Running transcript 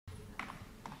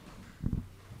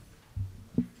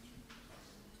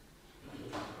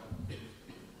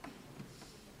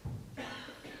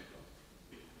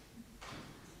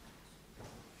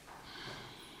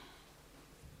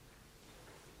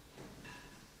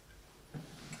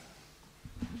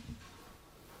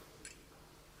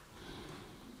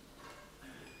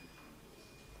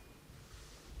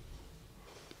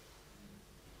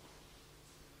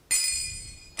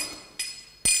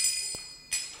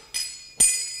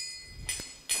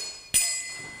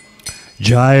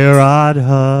Jaya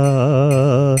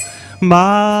Radha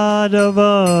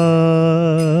Madhava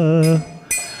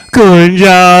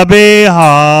Kunja Bihari.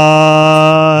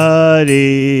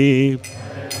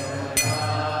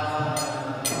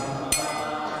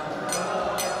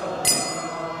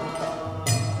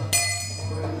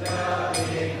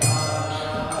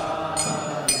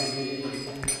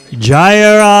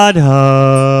 Jaya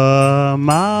Radha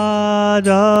Madhava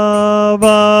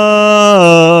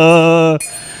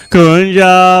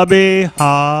Kunja Bihari.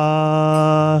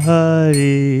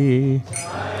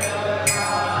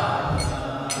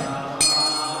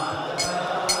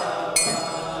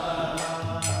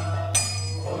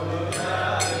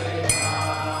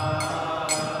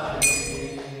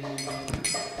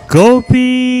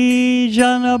 Gopi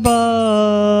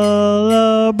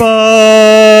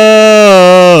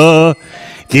Janaballabha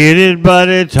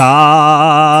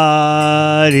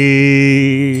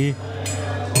Giridharitari.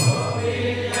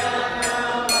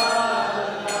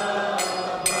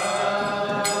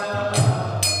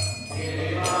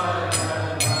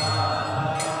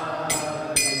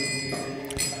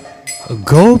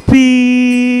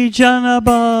 Gopi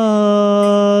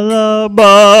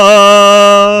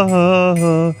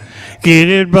Janaballabha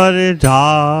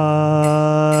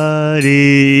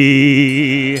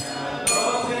Giridharitari.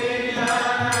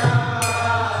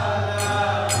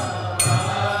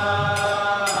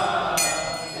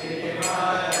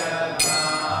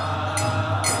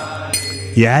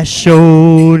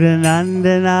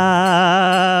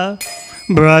 Yashodanandana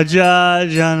Braja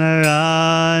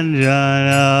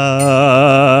Janaranjana.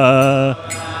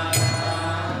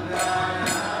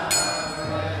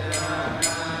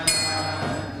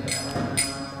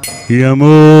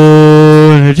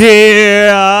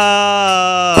 Yamunatira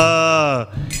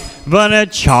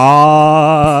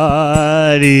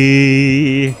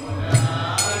Vanachari.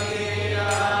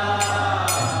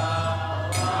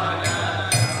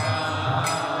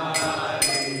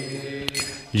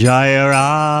 Jaya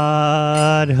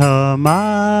Radha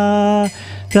Madhava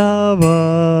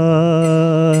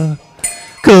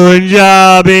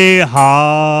Kunja Bihari.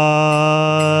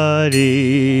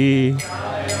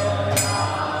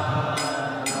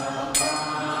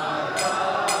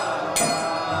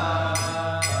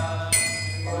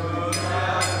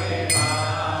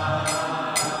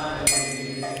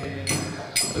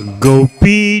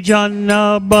 Gopi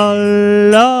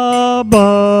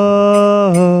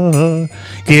Janaballabha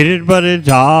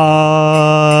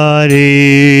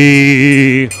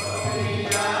Giridharitari.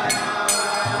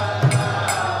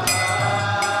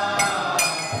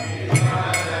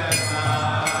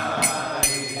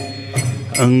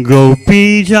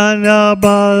 Gopi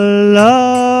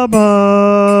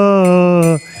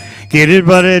Janaballabha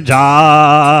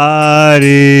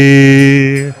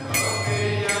Giridharitari.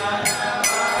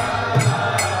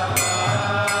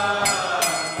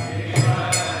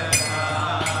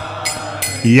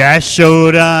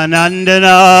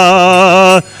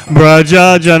 Yashodanandana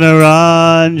Braja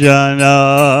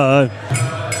Janaranjana.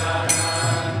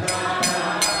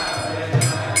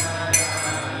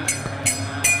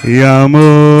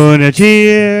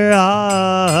 Yamunatira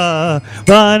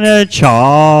Vanachari.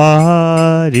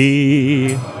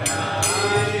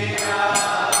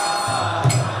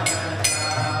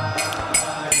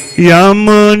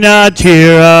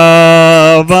 Yamunatira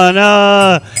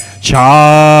Vanachari.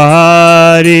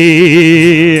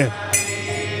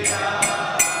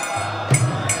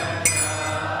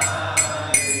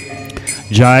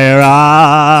 Jaya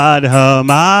Radha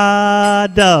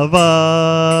Madhava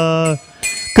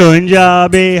Kunja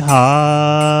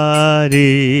Bihari.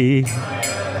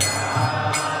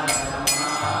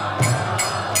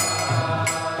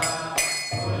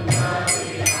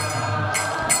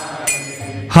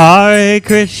 Hare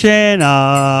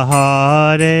Krishna,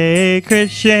 Hare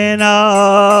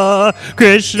Krishna,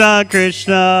 Krishna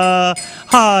Krishna,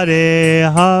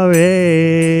 Hare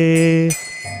Hare,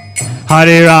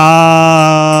 Hare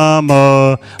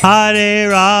Rama, Hare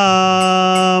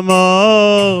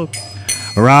Rama,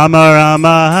 Rama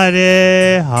Rama,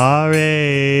 Hare Hare.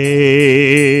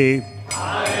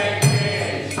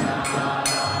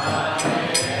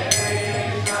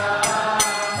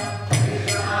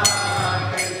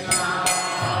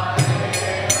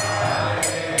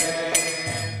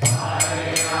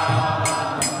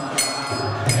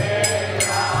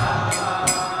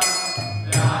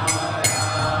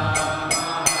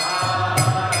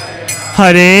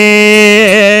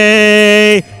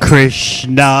 Hare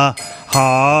Krishna,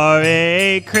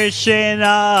 Hare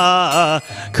Krishna,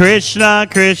 Krishna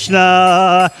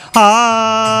Krishna,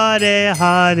 Hare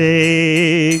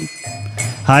Hare,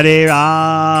 Hare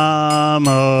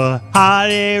Rama,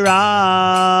 Hare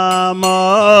Rama,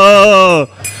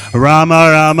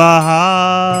 Rama Rama,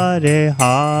 Hare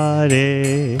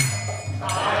Hare.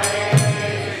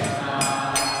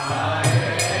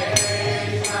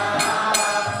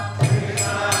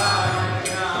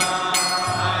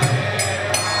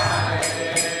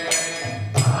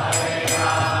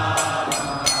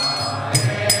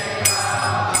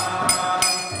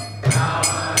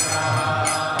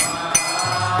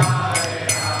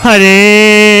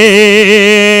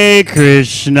 Hare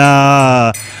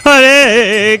Krishna,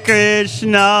 Hare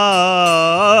Krishna,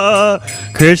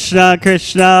 Krishna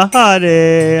Krishna,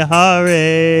 Hare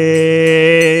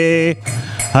Hare,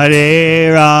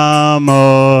 Hare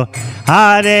Rama,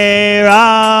 Hare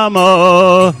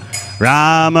Rama,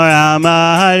 Rama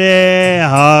Rama, Hare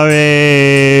Hare.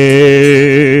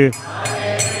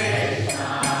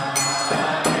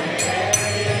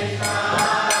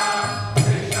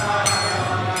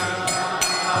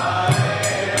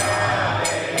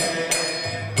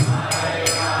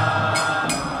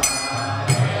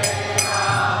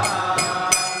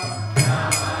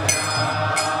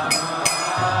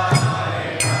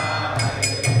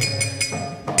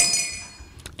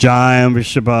 Jayam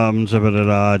Vishabham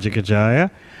Sabadaraja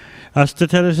Jaya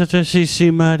Astatara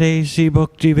Sisi Madesi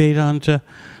Bhakti Vedanta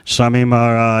Swami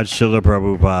Maharaj Srila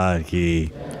Prabhupada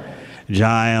Ki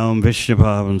Jayam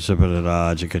Vishabham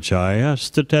Sabadaraja Jaya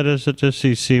Astatara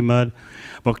Sisi Mad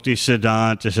Bhakti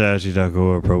Siddhanta Saraswati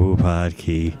Thakur Prabhupada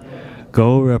Ki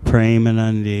Gaura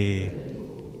Premanandi.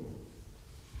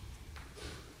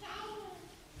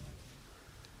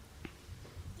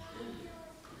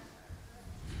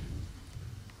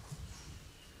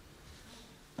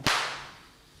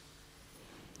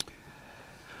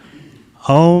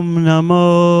 Om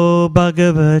Namo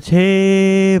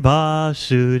Bhagavate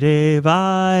Vasudevaya.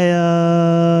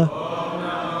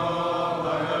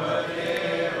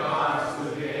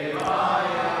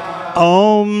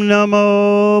 Om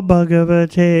Namo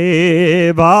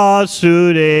Bhagavate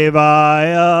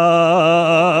Vasudevaya.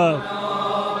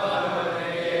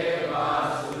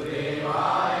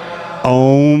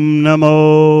 Om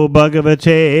Namo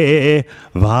Bhagavate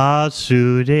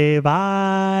Vasudevaya.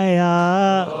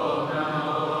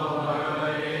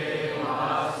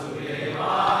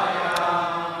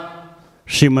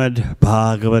 Srimad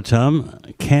Bhagavatam,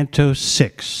 Canto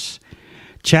 6,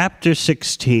 Chapter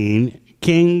 16,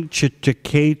 King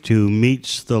Chitraketu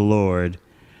Meets the Lord,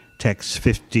 Text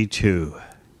 52.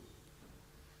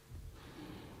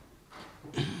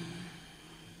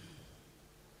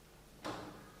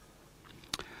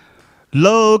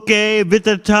 Loke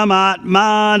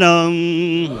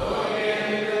vitatamatmanam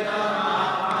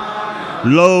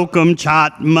Lokam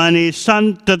chatmani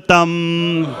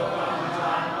santatam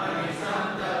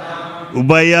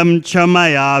Ubayam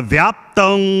chamaya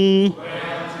vyaptam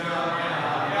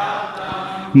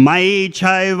Mai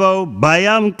chaivo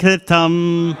bayam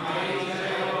kritam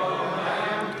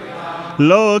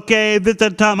Loke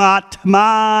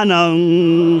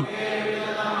vitatamatmanam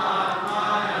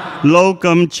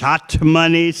Lokam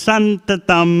chatmani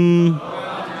santatam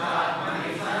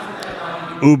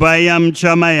Ubayam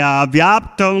chamaya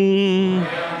vyaptam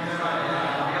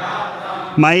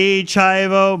Mai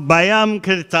chaivo bayam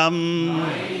kritam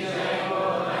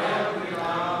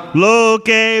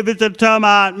Loke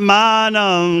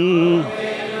vitatamatmanam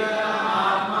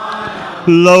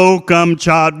Lokam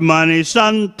chatmani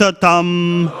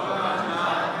santatam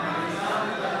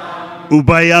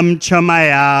Ubayam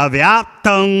chamaya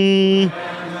vyaptam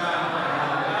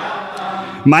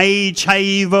Mai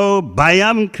chaivo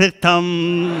bayam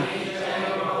kritam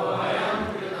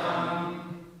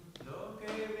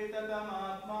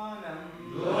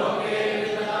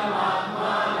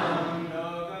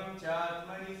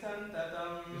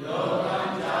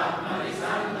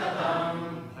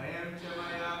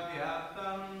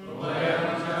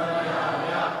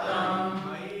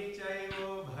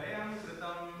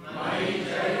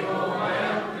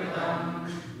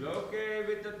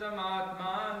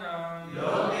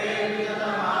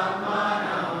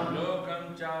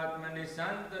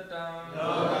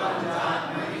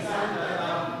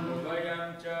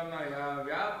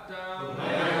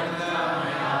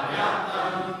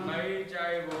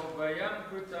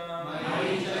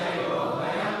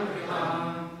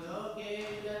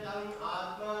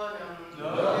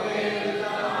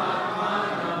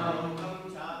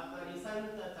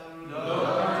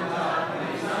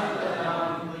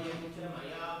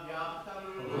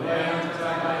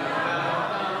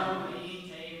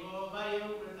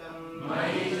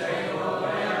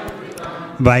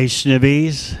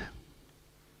Vaishnavis.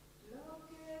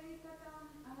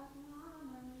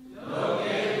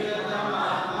 Loke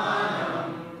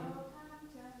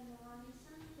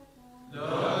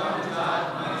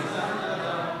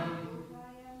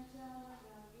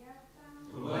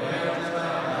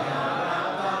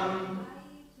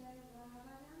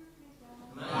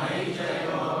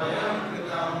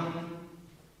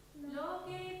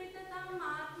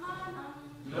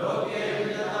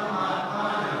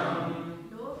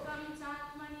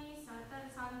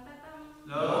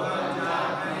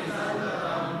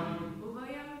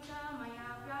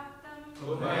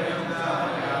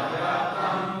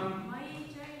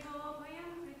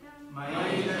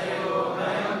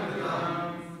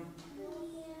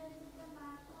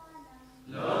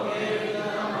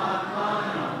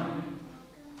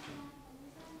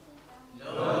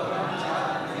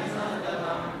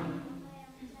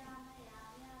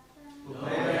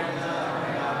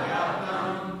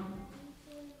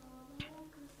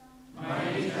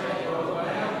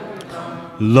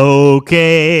Loke.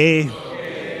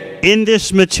 In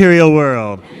this material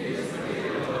world.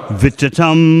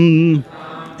 Vitatam.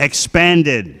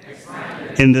 Expanded.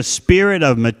 In the spirit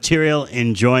of material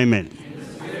enjoyment.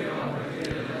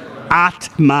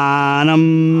 Atmanam.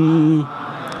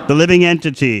 The living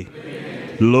entity.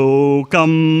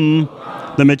 Lokam.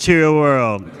 The material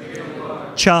world.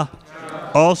 Cha.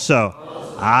 Also.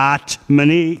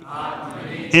 Atmani.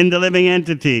 In the living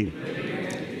entity.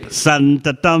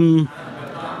 Santatam.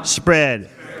 Spread.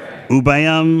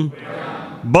 Ubayam.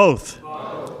 Both.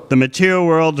 The material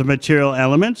world of material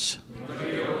elements.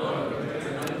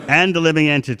 And the living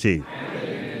entity.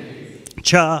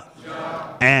 Cha.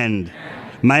 And.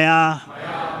 Maya.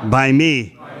 By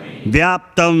me.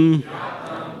 Vyaptam.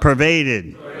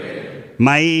 Pervaded.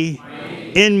 Mai.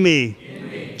 In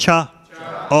me. Cha.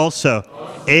 Also.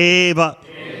 Eva.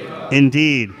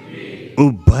 Indeed.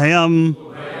 Ubhayam.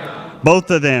 Both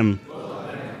of them.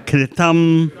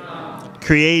 Kritam.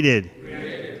 Created.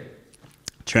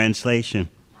 Translation.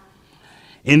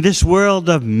 In this world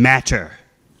of matter,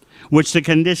 which the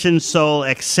conditioned soul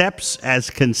accepts as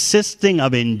consisting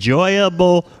of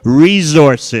enjoyable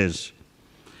resources,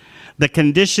 the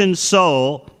conditioned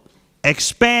soul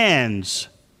expands,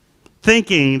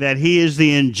 thinking that he is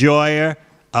the enjoyer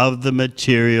of the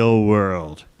material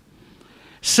world.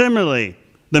 Similarly,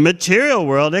 the material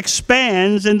world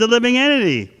expands in the living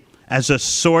entity as a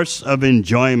source of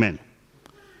enjoyment.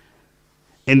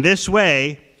 In this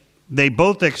way, they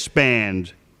both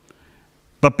expand,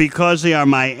 but because they are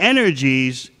my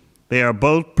energies, they are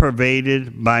both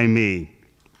pervaded by me.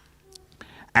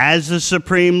 As the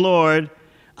Supreme Lord,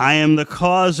 I am the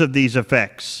cause of these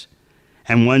effects,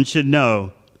 and one should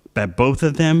know that both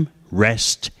of them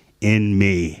rest in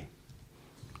me.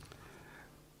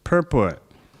 Purport.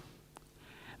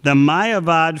 The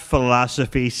Mayavad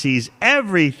philosophy sees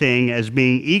everything as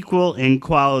being equal in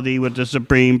quality with the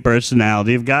Supreme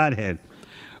Personality of Godhead,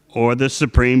 or the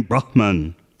Supreme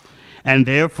Brahman, and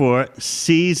therefore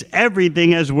sees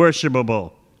everything as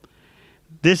worshipable.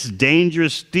 This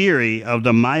dangerous theory of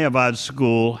the Mayavad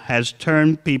school has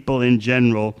turned people in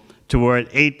general toward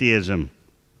atheism.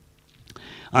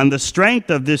 On the strength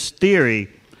of this theory,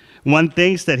 one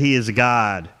thinks that he is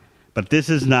God, but this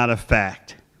is not a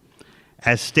fact.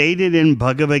 As stated in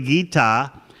Bhagavad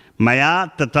Gita, Maya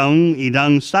tatam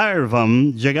idang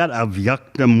sarvam jagat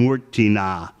avyakta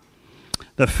murtina.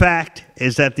 The fact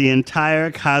is that the entire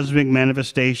cosmic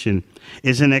manifestation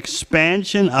is an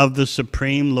expansion of the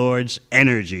Supreme Lord's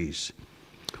energies,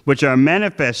 which are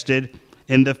manifested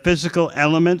in the physical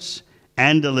elements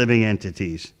and the living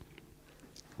entities.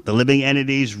 The living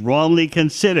entities wrongly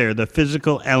consider the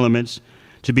physical elements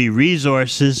to be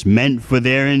resources meant for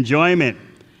their enjoyment,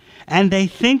 and they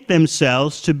think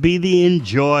themselves to be the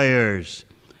enjoyers.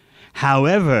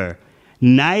 However,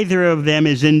 neither of them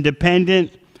is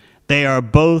independent. They are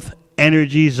both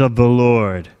energies of the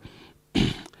Lord.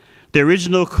 The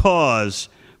original cause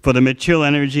for the material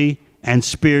energy and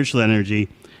spiritual energy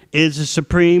is the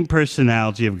Supreme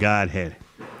Personality of Godhead.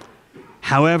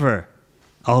 However,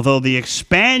 although the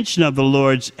expansion of the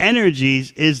Lord's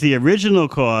energies is the original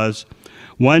cause,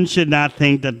 one should not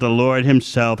think that the Lord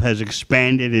himself has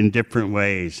expanded in different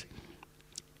ways.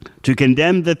 To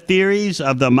condemn the theories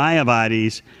of the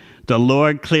Mayavadis, the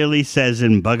Lord clearly says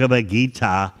in Bhagavad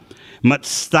Gita,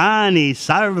 Matstani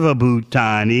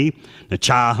sarvabhutani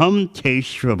nachaham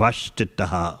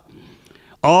teshvavashtitaha.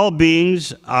 All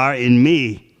beings are in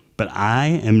me, but I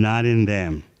am not in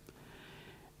them.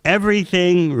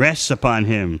 Everything rests upon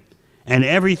him, and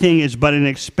everything is but an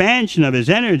expansion of his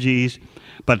energies,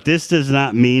 but this does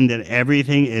not mean that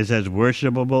everything is as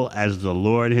worshipable as the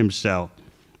Lord himself.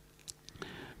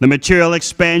 The material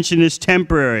expansion is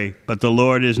temporary, but the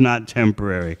Lord is not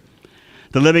temporary.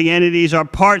 The living entities are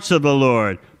parts of the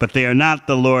Lord, but they are not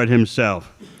the Lord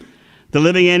himself. The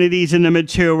living entities in the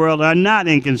material world are not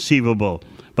inconceivable,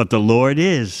 but the Lord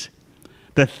is.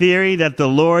 The theory that the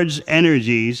Lord's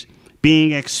energies,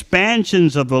 being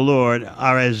expansions of the Lord,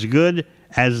 are as good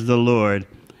as the Lord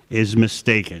is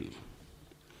mistaken.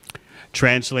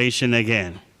 Translation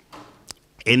again.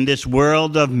 In this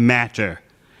world of matter,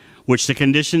 which the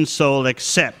conditioned soul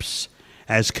accepts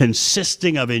as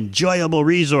consisting of enjoyable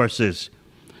resources,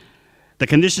 the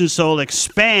conditioned soul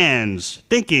expands,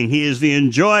 thinking he is the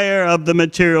enjoyer of the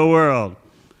material world.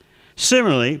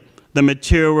 Similarly, the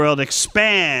material world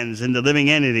expands in the living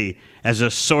entity as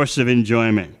a source of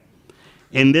enjoyment.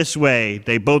 In this way,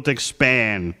 they both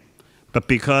expand, but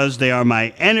because they are my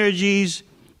energies,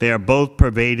 they are both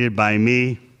pervaded by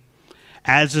me.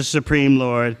 As the Supreme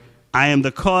Lord, I am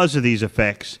the cause of these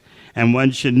effects, and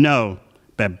one should know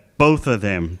that both of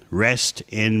them rest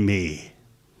in me.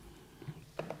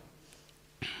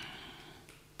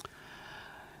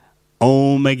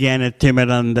 Om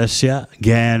Gyanatimirandasya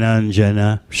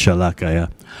Gyananjana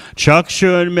Shalakaya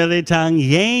Chakshur Militang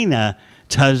Yena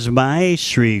Tasmai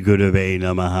Shri Gurave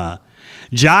Namaha.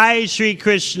 Jai Shri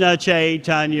Krishna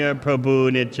Chaitanya Prabhu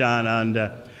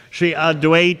Nityananda Shri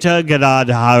Advaita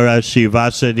Gadadhara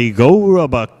Sivasadi Gaura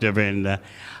Bhaktivinoda.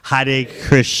 Hare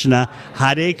Krishna,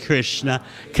 Krishna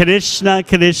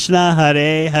Krishna,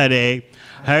 Hare Hare,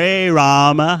 Hare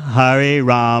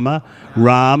Rama,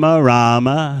 Rama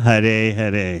Rama, Hare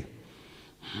Hare.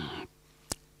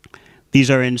 These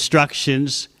are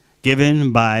instructions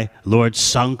given by Lord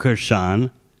Sankarshan.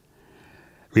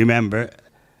 Remember,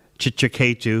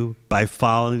 Chitraketu, by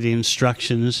following the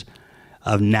instructions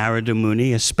of Narada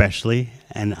Muni especially,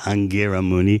 and Angira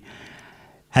Muni,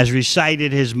 has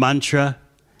recited his mantra,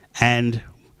 and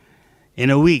in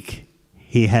a week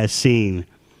he has seen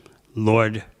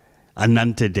Lord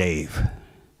Anantadev,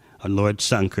 or Lord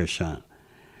Sankarshan.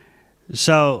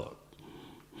 So,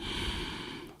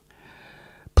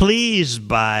 pleased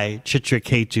by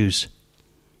Chitraketu's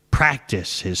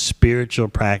practice, his spiritual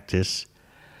practice,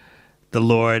 the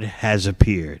Lord has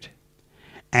appeared.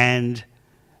 And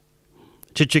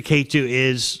Chitraketu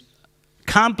is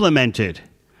complimented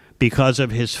because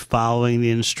of his following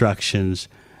the instructions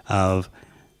of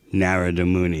Narada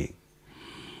Muni.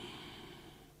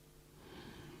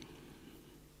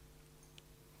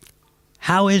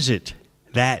 How is it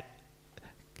that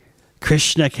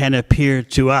Krishna can appear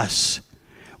to us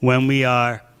when we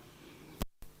are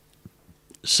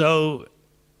so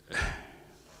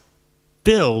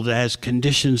filled as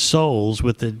conditioned souls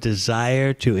with the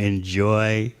desire to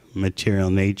enjoy material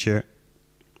nature?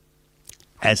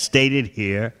 As stated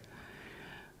here,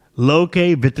 Loke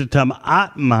vitatam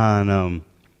atmanam.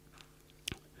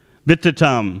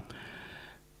 Vitatam.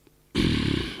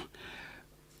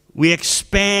 We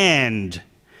expand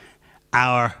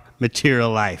our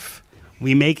material life.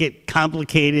 We make it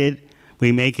complicated.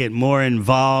 We make it more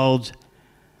involved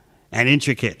and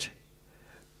intricate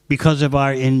because of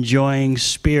our enjoying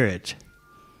spirit.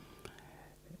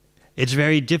 It's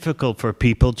very difficult for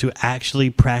people to actually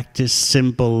practice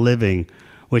simple living,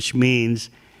 which means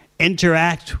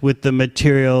interact with the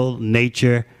material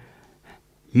nature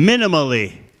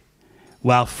minimally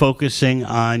while focusing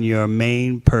on your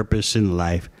main purpose in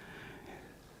life,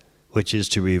 which is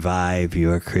to revive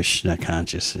your Krishna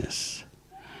consciousness.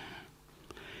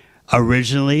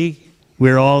 Originally,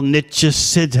 we're all Nitya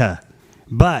Siddha,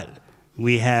 but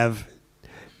we have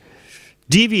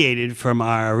deviated from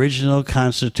our original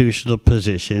constitutional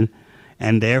position,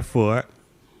 and therefore,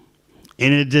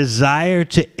 in a desire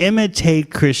to imitate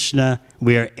Krishna,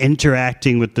 we are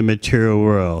interacting with the material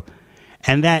world.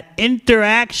 And that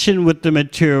interaction with the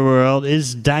material world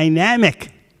is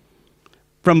dynamic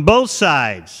from both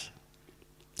sides.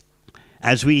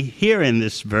 As we hear in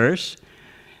this verse,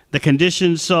 the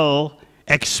conditioned soul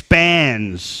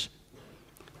expands,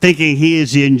 thinking he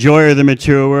is the enjoyer of the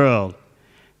material world.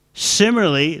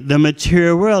 Similarly, the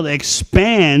material world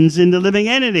expands in the living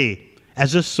entity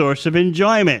as a source of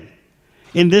enjoyment.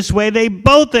 In this way, they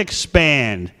both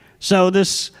expand. So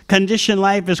this conditioned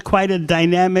life is quite a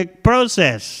dynamic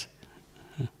process.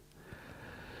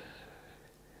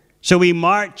 So we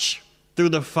march through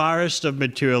the forest of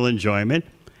material enjoyment,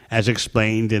 as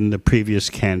explained in the previous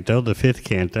canto, the 5th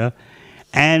canto,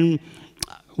 and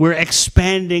we're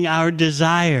expanding our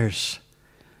desires.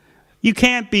 You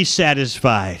can't be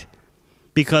satisfied,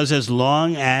 because as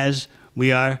long as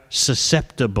we are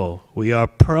susceptible, we are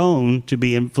prone to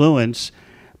be influenced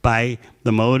by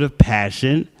the mode of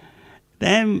passion,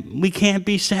 then we can't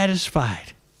be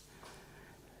satisfied.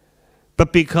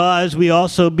 But because we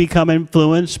also become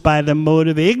influenced by the mode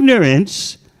of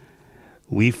ignorance,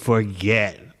 we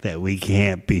forget that we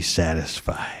can't be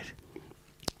satisfied.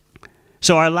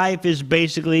 So our life is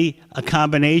basically a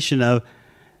combination of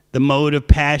the mode of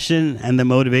passion and the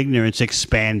mode of ignorance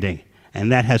expanding,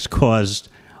 and that has caused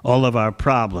all of our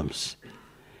problems.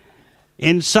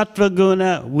 In Sattva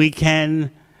Guna, we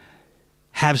can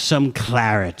have some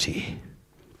clarity.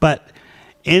 But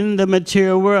in the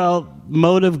material world,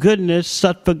 mode of goodness,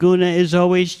 Sattva Guna, is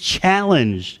always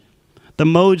challenged. The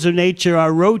modes of nature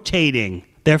are rotating.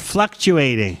 They're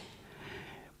fluctuating.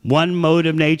 One mode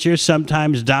of nature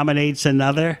sometimes dominates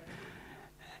another.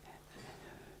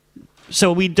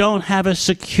 So we don't have a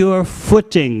secure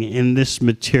footing in this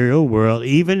material world,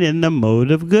 even in the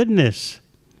mode of goodness.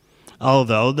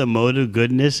 Although the mode of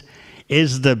goodness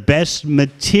is the best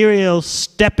material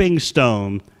stepping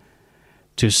stone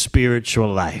to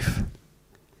spiritual life.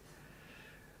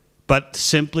 But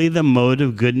simply the mode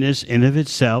of goodness in of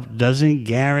itself doesn't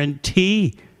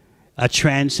guarantee a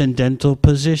transcendental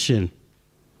position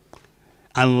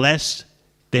unless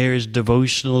there is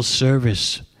devotional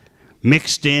service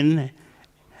mixed in,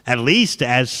 at least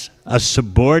as a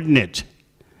subordinate,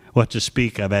 what to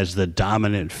speak of as the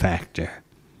dominant factor.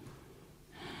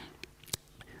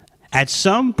 At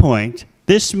some point,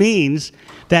 this means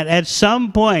that at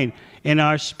some point in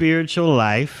our spiritual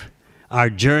life, our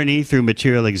journey through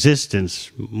material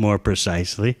existence, more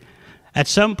precisely, at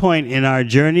some point in our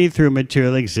journey through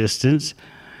material existence,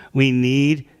 we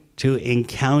need to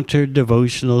encounter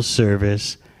devotional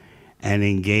service and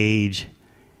engage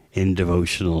in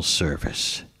devotional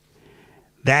service.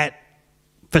 That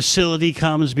facility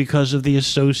comes because of the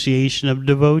association of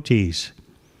devotees.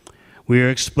 We were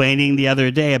explaining the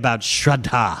other day about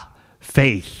Shraddha,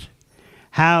 faith,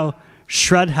 how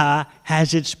Shraddha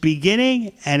has its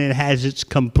beginning and it has its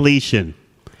completion.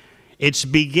 Its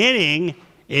beginning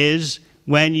is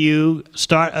when you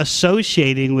start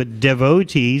associating with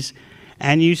devotees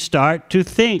and you start to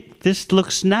think, this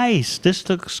looks nice, this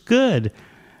looks good,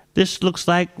 this looks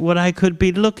like what I could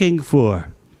be looking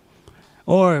for.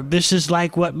 Or this is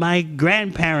like what my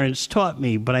grandparents taught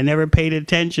me, but I never paid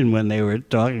attention when they were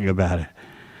talking about it.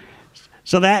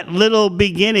 So that little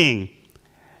beginning,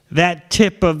 that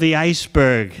tip of the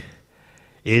iceberg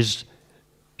is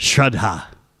Shraddha.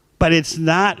 But it's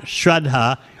not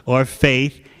Shraddha or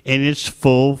faith in its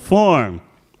full form.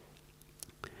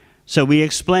 So we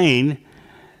explained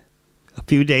a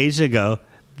few days ago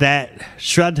that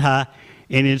Shraddha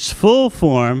in its full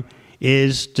form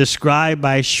is described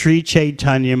by Sri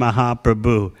Chaitanya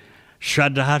Mahaprabhu.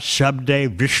 Shraddha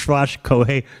Shabde Vishwas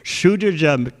Kohe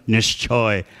Shudraja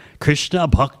Nishchoy Krishna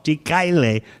Bhakti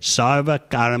Kaile Sarva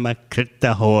Karma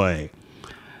Krita Hoy.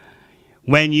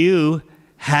 When you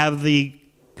have the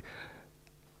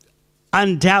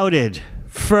undoubted,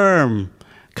 firm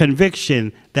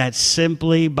conviction that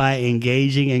simply by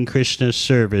engaging in Krishna's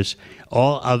service,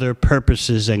 all other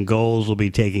purposes and goals will be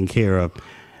taken care of,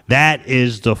 that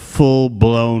is the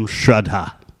full-blown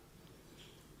Shraddha.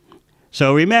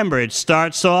 So remember, it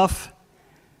starts off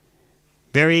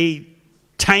very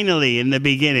tinily in the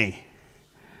beginning.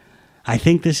 I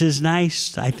think this is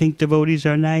nice. I think devotees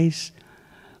are nice.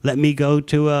 Let me go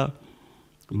to a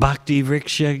Bhakti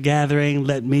Vriksha gathering.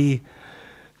 Let me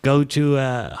go to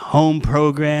a home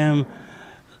program.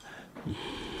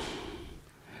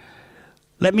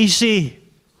 Let me see.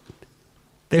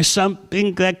 There's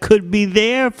something that could be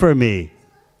there for me.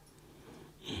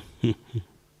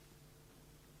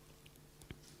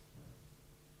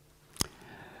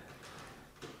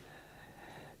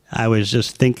 I was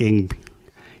just thinking,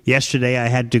 yesterday I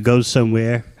had to go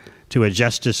somewhere to a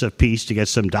justice of peace to get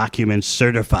some documents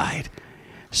certified.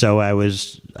 So I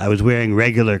was wearing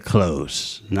regular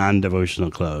clothes,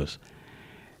 non-devotional clothes.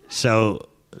 So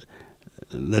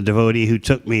the devotee who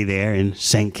took me there in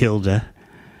St. Kilda,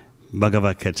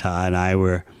 Bhagavad Gita,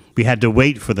 and we had to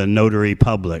wait for the notary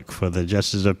public, for the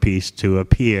justice of peace to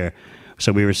appear.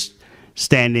 So we were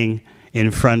standing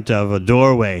in front of a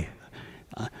doorway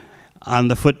on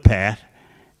the footpath,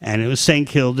 and it was St.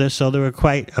 Kilda, so there were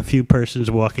quite a few persons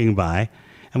walking by.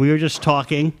 And we were just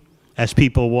talking as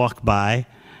people walked by,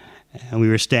 and we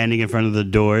were standing in front of the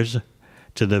doors at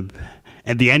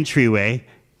the entryway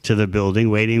to the building,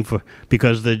 waiting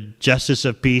because the Justice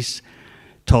of Peace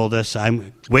told us,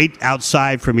 wait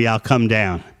outside for me, I'll come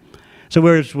down. So we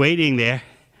were just waiting there,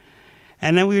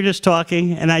 and then we were just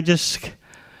talking, and I just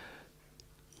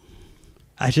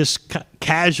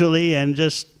casually and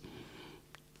just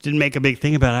didn't make a big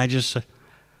thing about it. I just,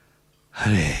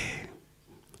 Hare.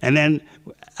 And then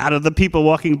out of the people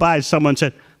walking by, someone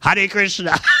said, Hare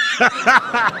Krishna.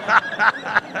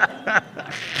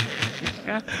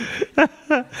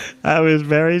 I was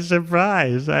very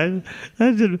surprised. I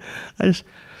was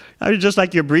just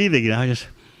like you're breathing, I just,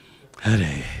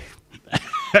 Hare.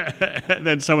 And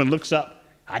then someone looks up,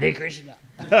 Hare Krishna.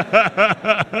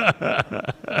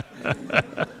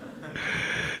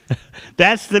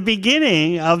 That's the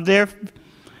beginning of their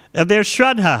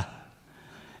Shraddha.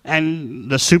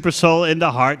 And the supersoul in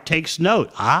the heart takes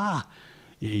note.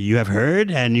 You have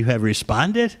heard and you have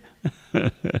responded?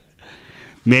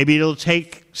 Maybe it'll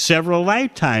take several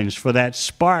lifetimes for that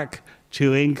spark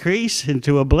to increase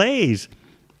into a blaze.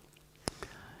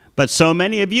 But so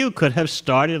many of you could have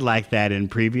started like that in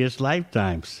previous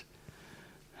lifetimes.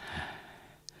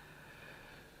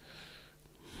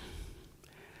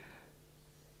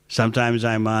 Sometimes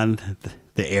I'm on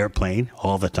the airplane.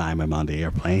 All the time I'm on the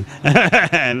airplane.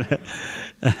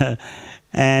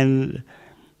 and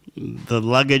the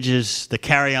luggages, the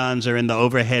carry-ons are in the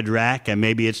overhead rack, and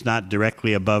maybe it's not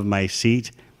directly above my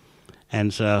seat.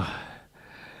 And so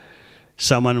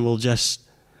someone will just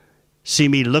see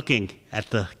me looking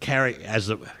after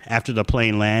the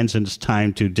plane lands and it's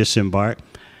time to disembark,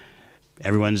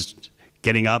 everyone's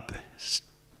getting up,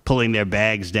 pulling their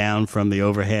bags down from the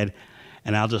overhead,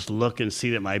 and I'll just look and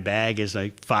see that my bag is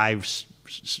like 5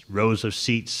 rows of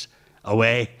seats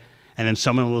away, and then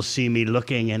someone will see me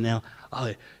looking, and they'll,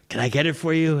 "Oh, can I get it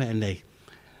for you?" And they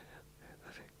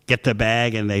get the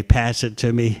bag and they pass it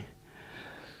to me.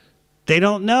 They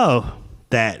don't know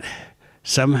that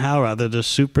somehow or other the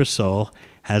super soul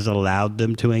has allowed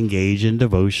them to engage in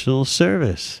devotional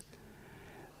service.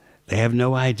 They have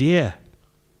no idea.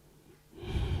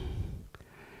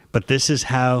 But this is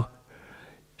how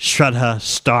Shraddha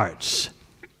starts.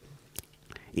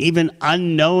 Even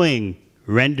unknowing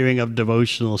rendering of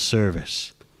devotional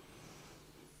service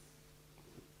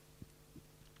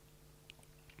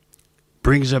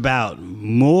brings about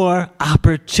more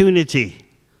opportunity.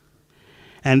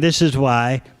 And this is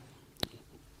why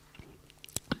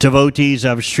devotees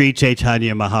of Sri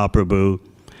Chaitanya Mahaprabhu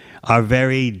are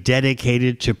very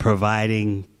dedicated to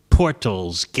providing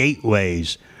portals,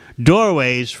 gateways,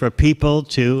 doorways for people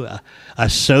to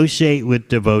associate with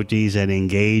devotees and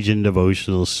engage in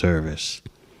devotional service.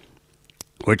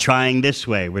 We're trying this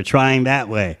way, we're trying that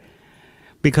way,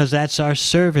 because that's our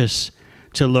service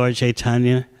to Lord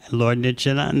Chaitanya and Lord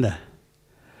Nityananda.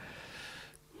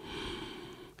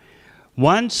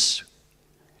 Once,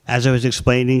 as I was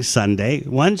explaining Sunday,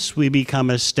 once we become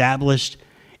established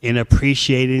in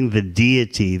appreciating the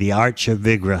deity, the Archa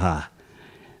Vigraha,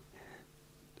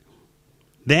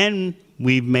 then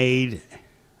we've made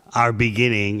our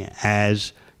beginning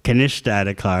as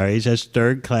Kanishta-adhikaris, as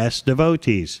third-class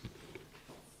devotees.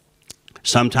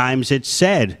 Sometimes it's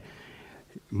said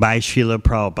by Srila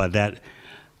Prabhupada that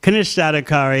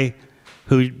Kanishta-adhikari,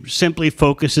 who simply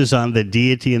focuses on the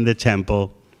deity in the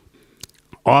temple,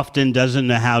 often doesn't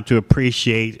know how to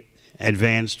appreciate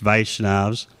advanced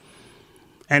Vaishnavas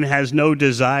and has no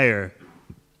desire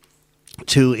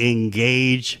to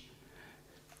engage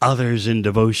others in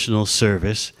devotional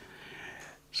service.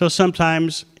 So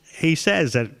sometimes he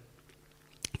says that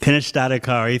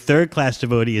Kanishta-adhikari, third-class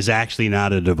devotee, is actually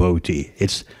not a devotee.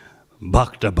 It's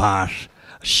Bhakta-bhash,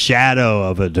 shadow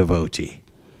of a devotee.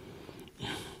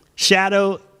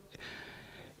 Shadow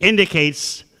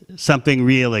indicates something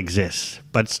real exists,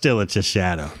 but still it's a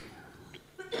shadow.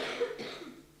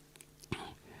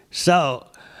 So,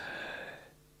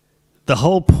 the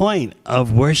whole point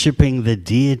of worshiping the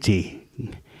deity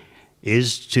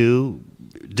is to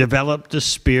develop the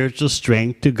spiritual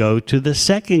strength to go to the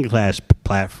second-class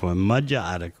platform,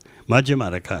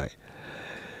 Madhyamadhikari,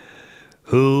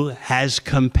 who has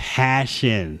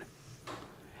compassion.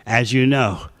 As you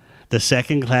know, the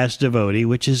second-class devotee,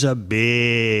 which is a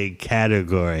big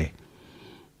category,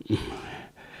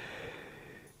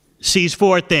 sees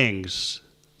 4 things: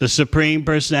 the Supreme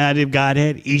Personality of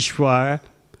Godhead, Ishvara,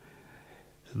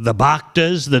 the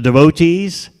bhaktas, the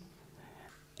devotees,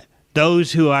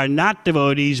 those who are not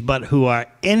devotees but who are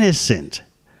innocent,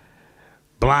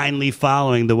 blindly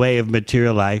following the way of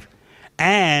material life,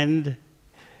 and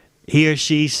he or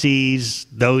she sees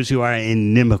those who are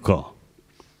inimical.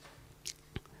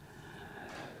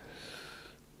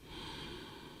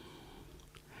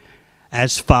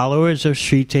 As followers of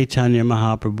Sri Chaitanya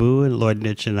Mahaprabhu and Lord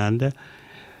Nityananda,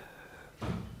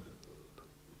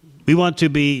 we want to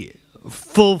be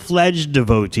full-fledged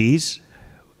devotees,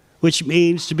 which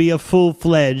means to be a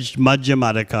full-fledged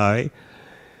Madhyamadhikari.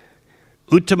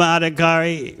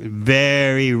 Uttamadhikari,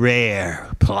 very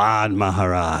rare, Prahlad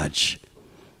Maharaj.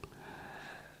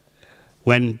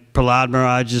 When Prahlad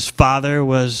Maharaj's father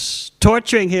was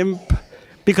torturing him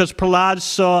because Prahlad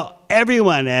saw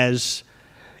everyone as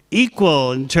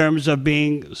equal in terms of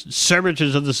being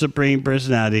servitors of the Supreme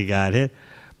Personality of Godhead,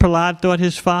 Prahlad thought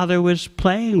his father was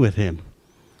playing with him.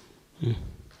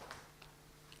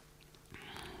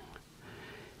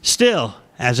 Still,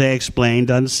 as I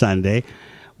explained on Sunday,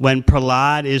 when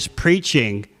Prahlad is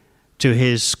preaching to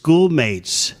his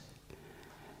schoolmates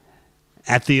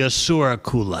at the Asura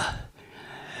Kula,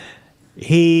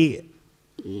 he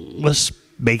was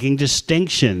making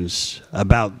distinctions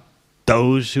about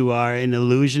those who are in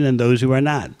illusion and those who are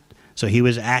not. So he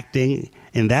was acting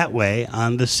in that way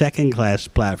on the second-class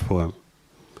platform.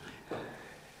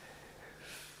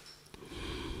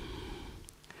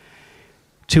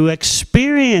 To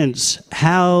experience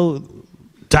how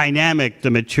dynamic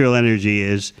the material energy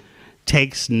is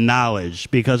takes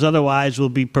knowledge, because otherwise we'll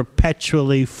be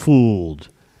perpetually fooled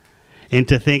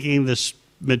into thinking this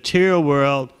material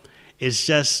world is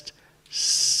just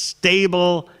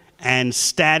stable and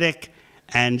static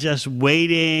and just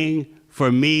waiting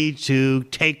for me to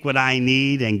take what I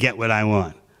need and get what I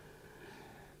want.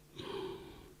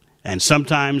 And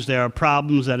sometimes there are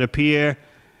problems that appear,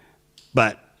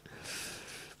 but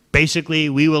basically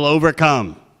we will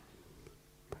overcome.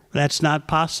 That's not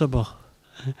possible.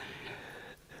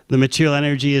 The material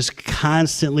energy is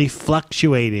constantly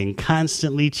fluctuating,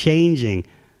 constantly changing.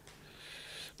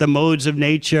 The modes of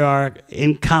nature are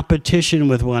in competition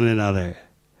with one another.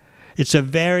 It's a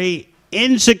very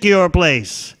insecure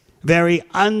place, very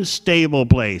unstable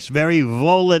place, very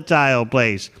volatile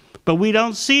place. But we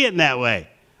don't see it in that way.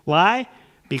 Why?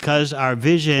 Because our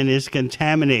vision is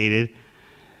contaminated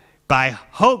by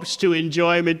hopes to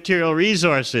enjoy material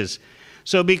resources.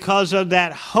 So because of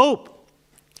that hope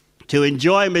to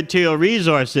enjoy material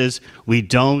resources, we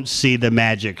don't see the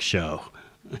magic show.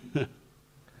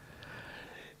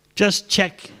 Just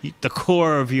check the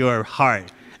core of your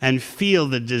heart and feel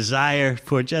the desire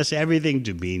for just everything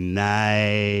to be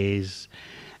nice,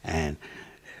 and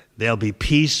there'll be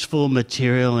peaceful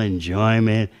material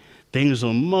enjoyment. Things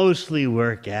will mostly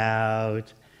work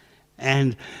out,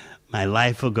 and my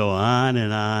life will go on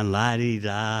and on,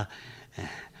 la-di-da,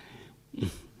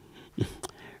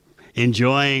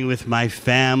 enjoying with my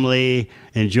family,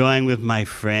 enjoying with my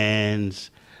friends,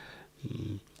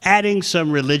 adding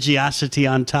some religiosity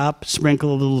on top,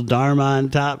 sprinkle a little dharma on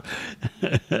top,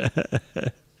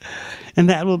 and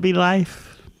that will be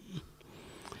life.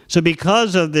 So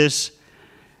because of this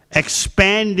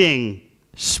expanding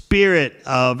spirit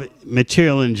of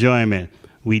material enjoyment,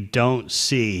 we don't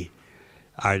see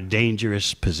our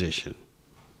dangerous position.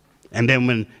 And then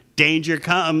when danger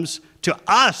comes to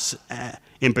us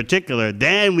in particular,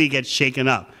 then we get shaken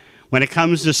up. When it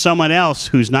comes to someone else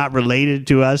who's not related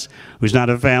to us, who's not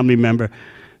a family member,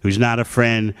 who's not a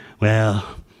friend,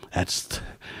 well,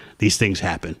 these things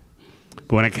happen.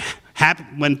 But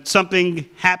when something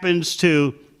happens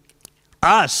to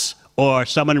us or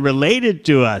someone related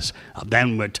to us,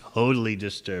 then we're totally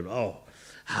disturbed. Oh,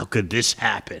 how could this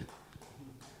happen?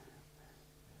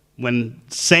 When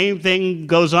same thing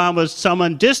goes on with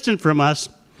someone distant from us,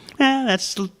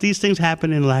 these things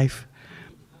happen in life.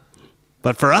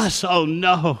 But for us, oh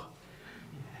no.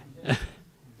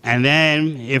 And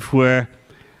then if we're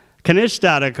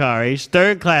Kanistadakaris,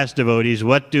 third-class devotees,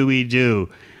 what do we do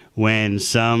when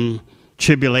some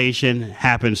tribulation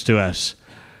happens to us?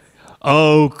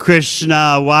 Oh,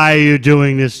 Krishna, why are you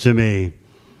doing this to me?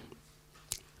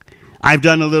 I've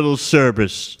done a little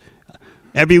service.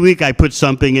 Every week I put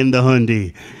something in the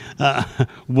hundi.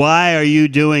 Why are you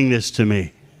doing this to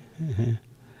me?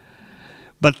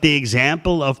 But the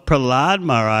example of Prahlad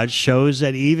Maharaj shows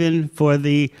that even for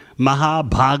the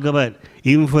Mahabhagavat,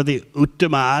 even for the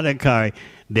Uttama Adhikari,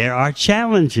 there are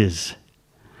challenges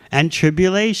and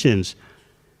tribulations.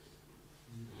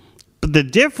 But the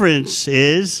difference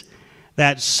is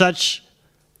that such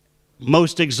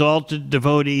most exalted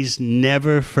devotees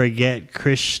never forget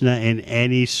Krishna in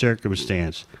any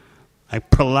circumstance.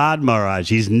 Like Prahlad Maharaj,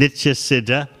 he's Nitya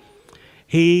Siddha.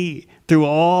 He, through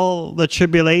all the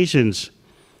tribulations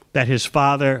that his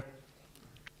father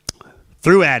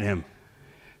threw at him,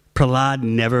 Prahlad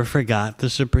never forgot the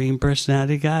Supreme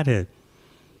Personality of Godhead.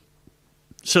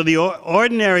 So the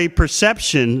ordinary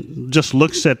perception just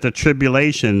looks at the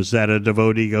tribulations that a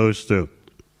devotee goes through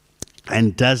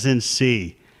and doesn't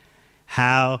see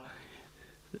how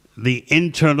the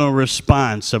internal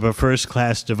response of a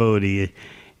first-class devotee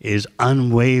is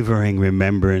unwavering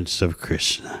remembrance of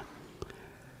Krishna.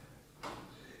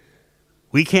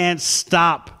 We can't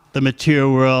stop the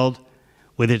material world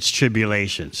with its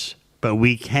tribulations, but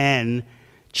we can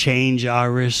change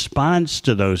our response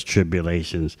to those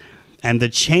tribulations. And the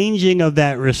changing of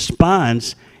that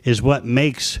response is what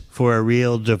makes for a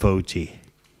real devotee.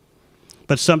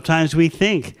 But sometimes we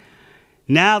think,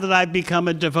 now that I've become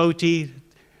a devotee,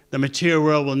 the material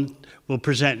world will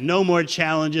present no more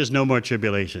challenges, no more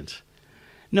tribulations.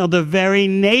 No, the very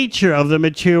nature of the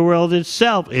material world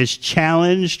itself is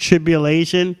challenge,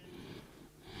 tribulation.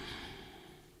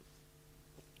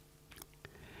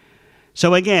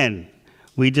 So again,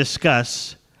 we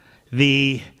discuss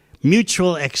the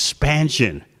mutual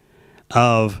expansion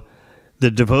of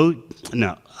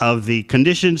of the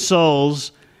conditioned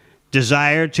soul's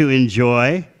desire to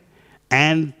enjoy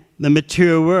and the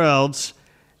material world's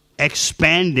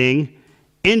expanding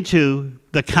into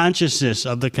the consciousness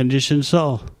of the conditioned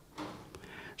soul.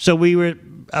 So we were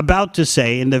about to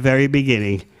say in the very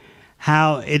beginning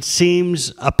how it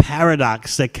seems a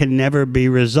paradox that can never be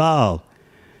resolved.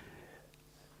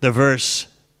 The verse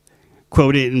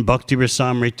quoted in Bhakti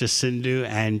Rasamrita Sindhu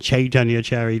and Chaitanya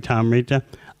Charitamrita,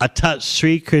 Atat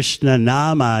Sri Krishna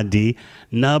Namadi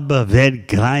Nabhaved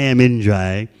Gayam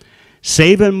Indrai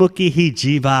Sevan Mukhi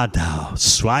Jivadao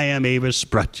Swayam Eva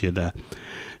Spratyada.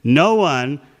 No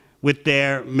one with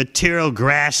their material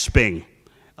grasping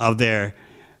of their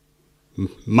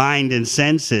mind and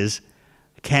senses,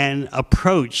 can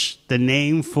approach the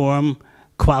name, form,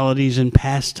 qualities, and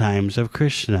pastimes of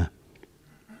Krishna.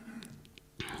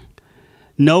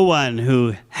 No one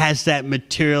who has that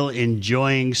material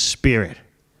enjoying spirit.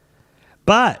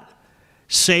 But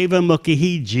Seva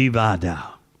Mukhi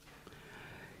Jivada.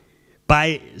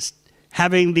 By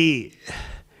having the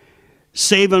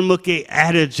Seva Mukhi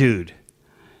attitude,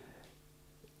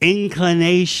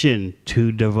 inclination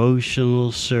to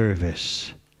devotional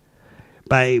service,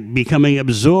 by becoming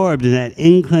absorbed in that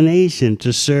inclination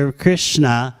to serve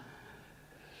Krishna,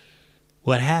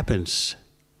 what happens?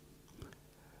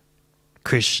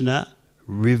 Krishna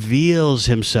reveals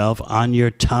himself on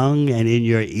your tongue and in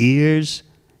your ears.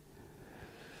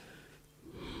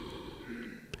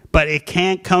 But it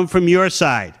can't come from your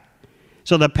side.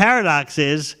 So the paradox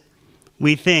is,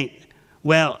 we think,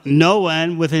 well, no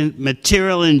one with a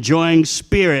material enjoying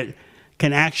spirit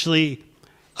can actually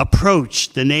approach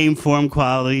the name, form,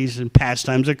 qualities, and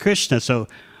pastimes of Krishna. So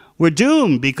we're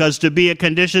doomed, because to be a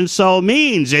conditioned soul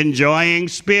means enjoying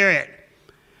spirit.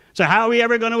 So how are we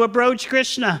ever going to approach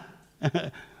Krishna?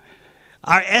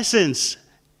 Our essence,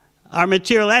 our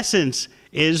material essence,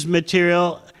 is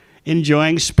material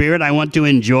enjoying spirit. I want to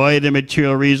enjoy the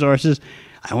material resources.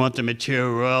 I want the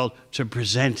material world to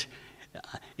present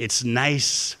its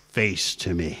nice face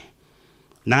to me,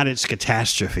 not its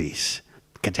catastrophes.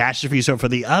 Catastrophes are for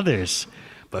the others,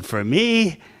 but for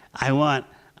me, I want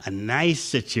a nice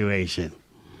situation.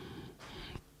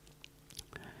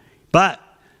 But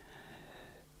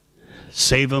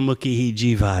Seva Mukhi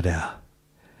Jivada.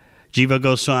 Jiva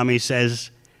Goswami says,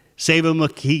 Seva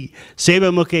Mukhi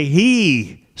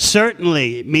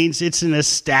certainly means it's an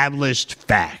established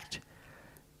fact.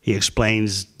 He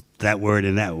explains that word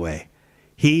in that way.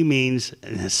 He means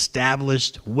an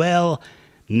established,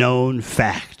 well-known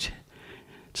fact.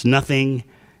 It's nothing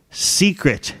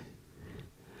secret.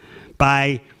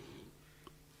 By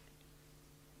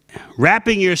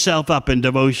wrapping yourself up in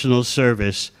devotional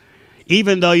service,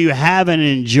 even though you have a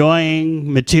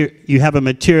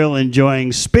material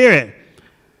enjoying spirit,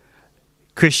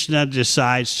 Krishna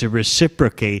decides to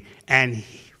reciprocate, and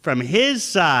from his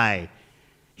side,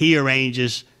 he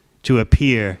arranges to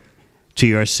appear to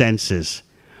your senses.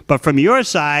 But from your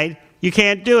side, you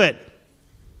can't do it.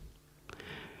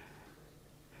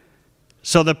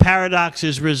 So the paradox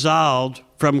is resolved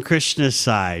from Krishna's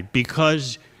side.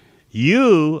 Because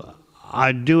you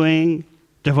are doing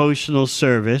devotional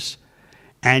service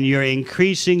and you're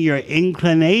increasing your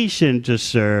inclination to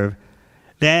serve,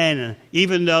 then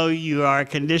even though you are a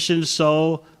conditioned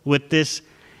soul with this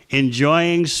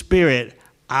enjoying spirit,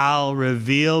 I'll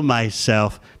reveal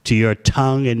myself to your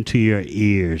tongue and to your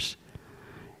ears.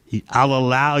 I'll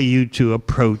allow you to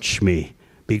approach me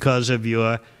because of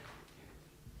your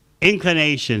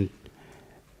inclination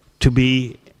to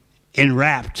be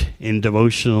enwrapped in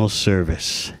devotional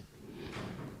service.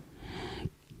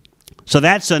 So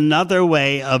that's another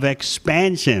way of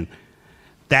expansion.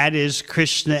 That is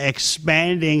Krishna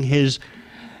expanding his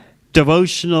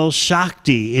devotional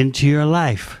Shakti into your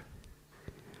life,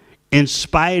 in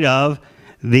spite of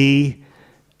the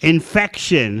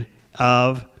infection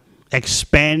of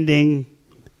expanding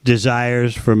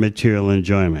desires for material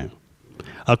enjoyment.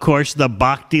 Of course, the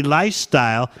bhakti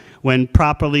lifestyle, when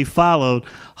properly followed,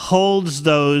 holds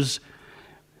those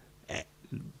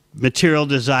material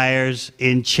desires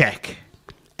in check.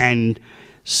 And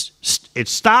it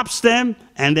stops them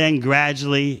and then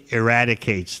gradually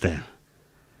eradicates them.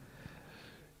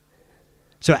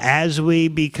 So as we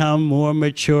become more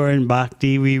mature in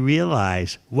bhakti, we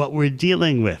realize what we're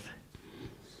dealing with.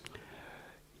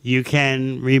 You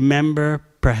can remember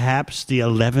perhaps the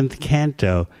 11th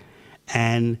canto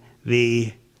and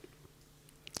the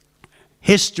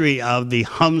history of the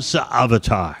Hamsa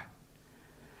avatar.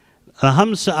 The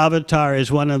Hamsa avatar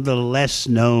is one of the less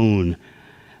known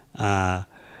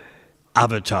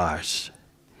avatars.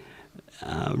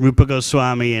 Rupa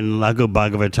Goswami in Laghu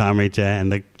Bhagavatamrita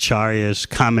and the Acharyas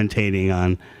commentating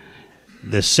on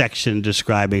the section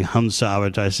describing Hamsa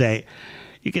avatar say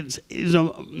it's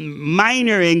a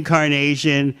minor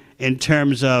incarnation in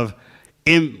terms of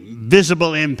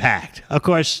visible impact. Of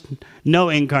course, no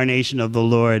incarnation of the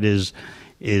Lord is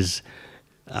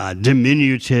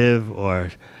diminutive or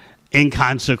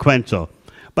inconsequential.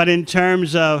 But in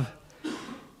terms of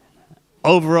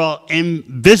overall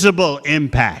visible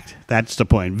impact, that's the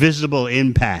point, visible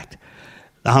impact,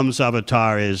 the Hamsa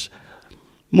avatar is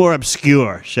more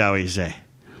obscure, shall we say.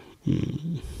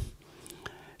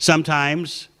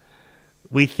 Sometimes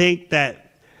we think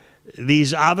that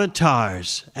these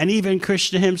avatars, and even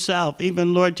Krishna himself,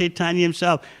 even Lord Chaitanya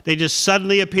himself, they just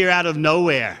suddenly appear out of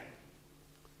nowhere.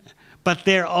 But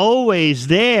they're always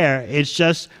there. It's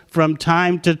just from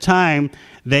time to time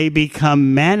they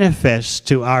become manifest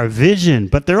to our vision,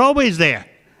 but they're always there.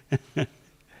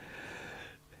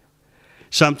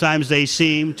 Sometimes they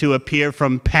seem to appear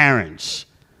from parents,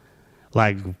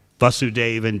 like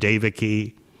Vasudeva and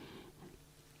Devaki,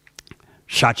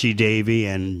 Shachi Devi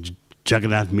and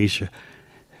Jagannath Mishra.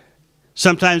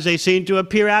 Sometimes they seem to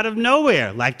appear out of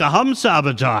nowhere, like the Hamsa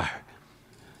avatar.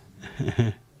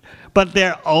 But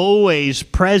they're always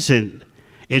present.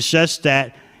 It's just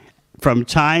that from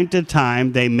time to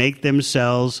time they make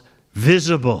themselves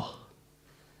visible.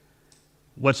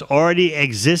 What's already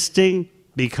existing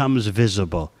becomes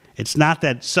visible. It's not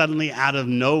that suddenly out of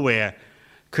nowhere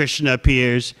Krishna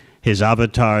appears, his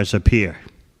avatars appear.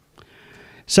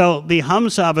 So the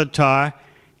Hamsa avatar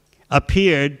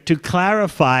appeared to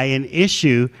clarify an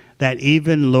issue that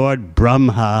even Lord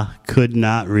Brahma could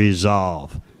not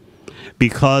resolve.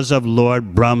 Because of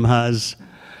Lord Brahma's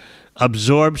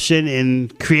absorption in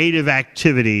creative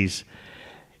activities,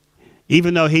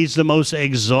 even though he's the most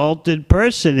exalted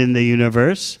person in the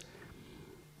universe,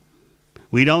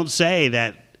 we don't say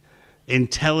that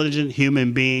intelligent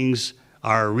human beings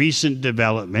are a recent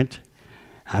development.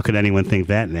 How could anyone think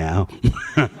that now?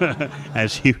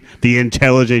 As the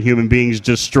intelligent human beings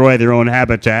destroy their own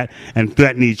habitat and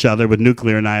threaten each other with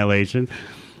nuclear annihilation.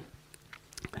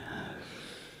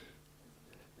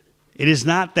 It is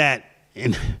not that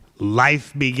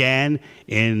life began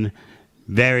in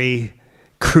very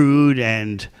crude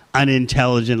and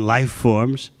unintelligent life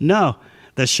forms. No,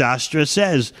 the Shastra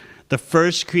says the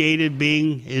first created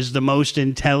being is the most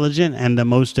intelligent and the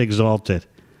most exalted.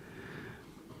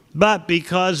 But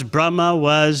because Brahma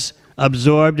was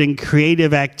absorbed in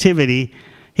creative activity,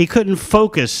 he couldn't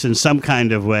focus in some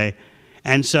kind of way.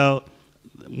 And so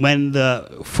when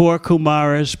the four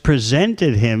Kumaras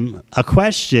presented him a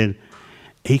question,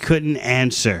 he couldn't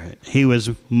answer. He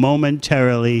was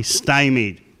momentarily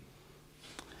stymied.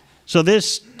 So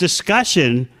this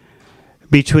discussion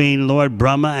between Lord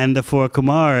Brahma and the four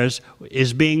Kumaras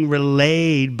is being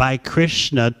relayed by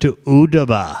Krishna to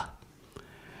Uddhava,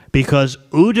 because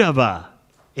Uddhava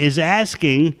is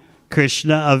asking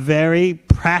Krishna a very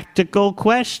practical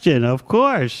question, of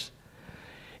course.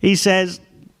 He says,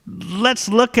 let's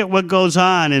look at what goes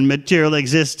on in material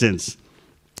existence.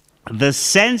 The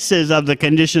senses of the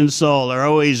conditioned soul are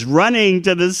always running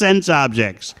to the sense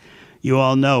objects. You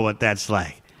all know what that's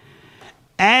like.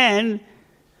 And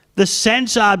the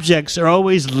sense objects are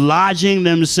always lodging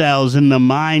themselves in the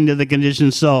mind of the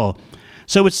conditioned soul.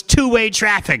 So it's two-way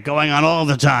traffic going on all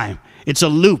the time. It's a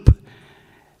loop.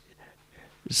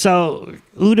 So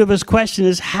Uddhava's question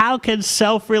is, how can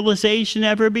self-realization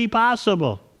ever be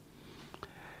possible?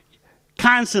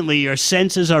 Constantly your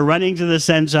senses are running to the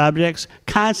sense objects.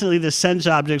 Constantly the sense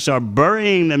objects are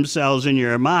burying themselves in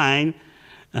your mind.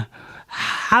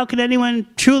 How can anyone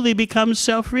truly become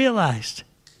self-realized?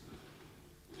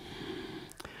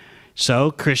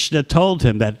 So Krishna told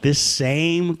him that this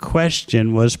same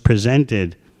question was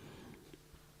presented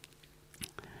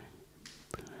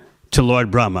to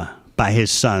Lord Brahma by his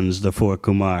sons, the four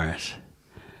Kumaras.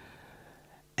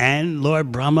 And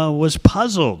Lord Brahma was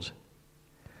puzzled.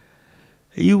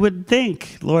 You would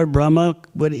think Lord Brahma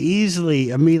would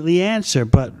immediately answer,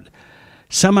 but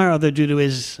somehow or other, due to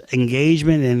his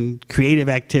engagement in creative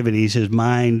activities, his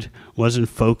mind wasn't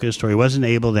focused or he wasn't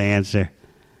able to answer.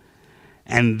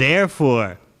 And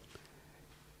therefore,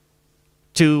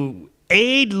 to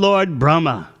aid Lord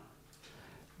Brahma,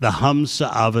 the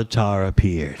Hamsa avatar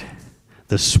appeared,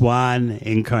 the swan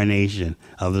incarnation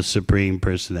of the Supreme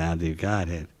Personality of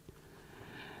Godhead.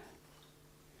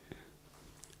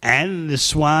 And the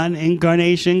swan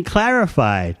incarnation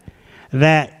clarified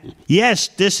that, yes,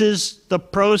 this is the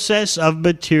process of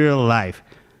material life.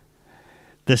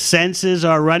 The senses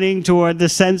are running toward the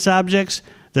sense objects.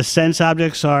 The sense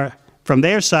objects are, from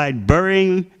their side,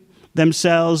 burying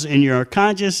themselves in your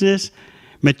consciousness.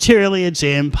 Materially, it's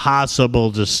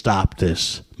impossible to stop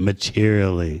this.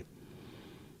 Materially.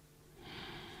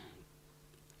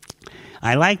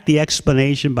 I like the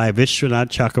explanation by Vishwanath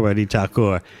Chakravarti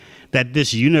Thakur that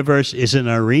this universe is an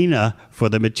arena for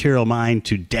the material mind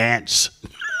to dance.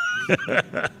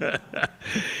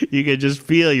 You can just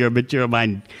feel your material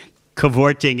mind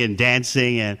cavorting and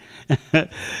dancing, and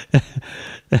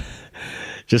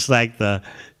just like the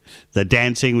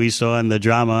dancing we saw in the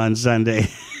drama on Sunday.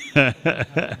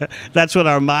 That's what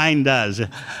our mind does. Of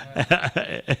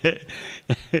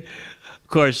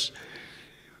course,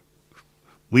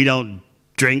 we don't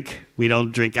drink. We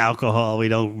don't drink alcohol. We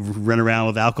don't run around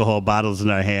with alcohol bottles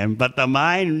in our hand. But the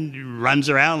mind runs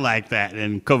around like that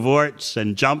and cavorts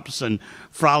and jumps and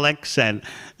frolics. And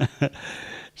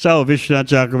so Vishwanath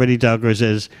Chakravarti Thakur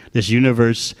says this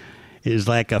universe is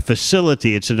like a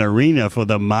facility. It's an arena for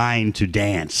the mind to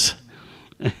dance.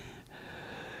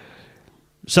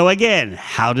 So again,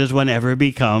 how does one ever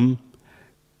become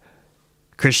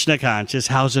Krishna conscious?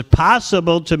 How is it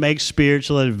possible to make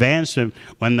spiritual advancement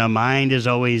when the mind is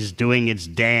always doing its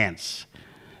dance,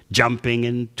 jumping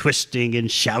and twisting and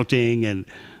shouting? And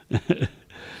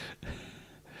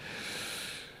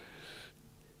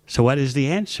so what is the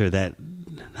answer that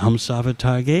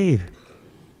Hamsavatar gave?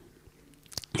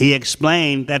 He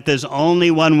explained that there's only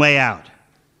one way out.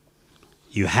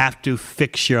 You have to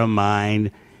fix your mind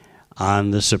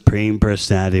on the Supreme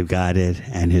Personality of Godhead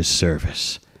and His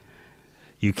service.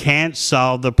 You can't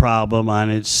solve the problem on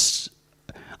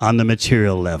the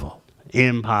material level.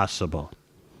 Impossible.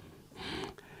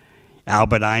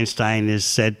 Albert Einstein is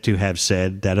said to have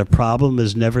said that a problem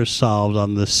is never solved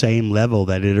on the same level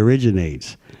that it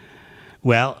originates.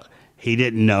 Well, he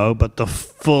didn't know, but the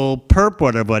full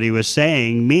purport of what he was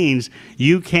saying means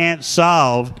you can't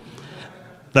solve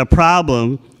the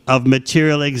problem of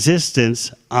material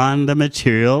existence on the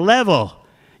material level.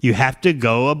 You have to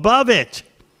go above it.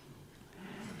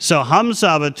 So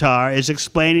Hamsavatar is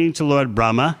explaining to Lord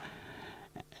Brahma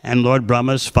and Lord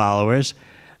Brahma's followers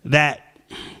that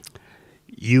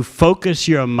you focus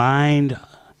your mind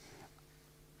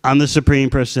on the Supreme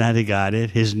Personality of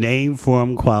Godhead, His name,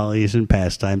 form, qualities, and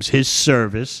pastimes, His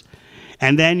service,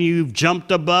 and then you've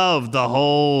jumped above the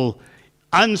whole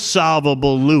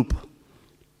unsolvable loop.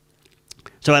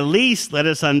 So at least let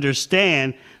us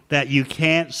understand that you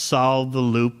can't solve the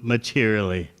loop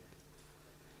materially.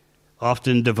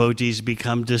 Often devotees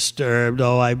become disturbed.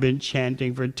 Oh, I've been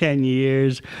chanting for 10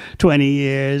 years, 20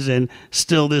 years, and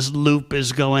still this loop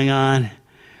is going on.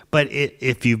 But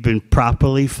if you've been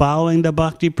properly following the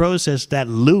bhakti process, that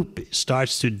loop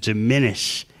starts to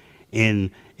diminish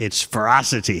in its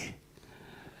ferocity.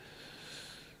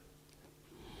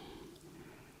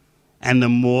 And the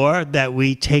more that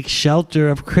we take shelter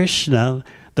of Krishna,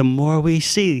 the more we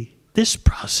see this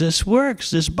process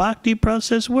works, this bhakti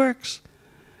process works.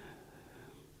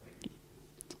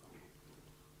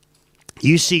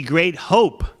 You see great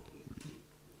hope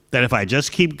that if I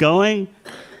just keep going,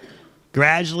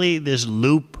 gradually this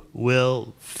loop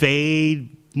will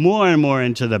fade more and more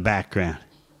into the background.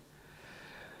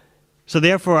 So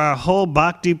therefore, our whole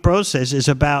bhakti process is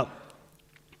about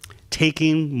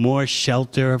taking more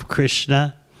shelter of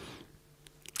Krishna,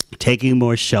 taking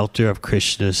more shelter of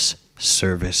Krishna's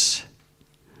service.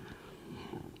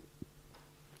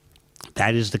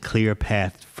 That is the clear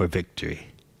path for victory.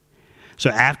 So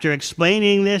after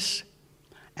explaining this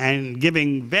and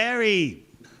giving very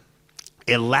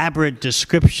elaborate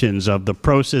descriptions of the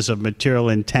process of material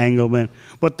entanglement,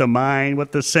 what the mind,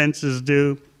 what the senses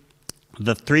do,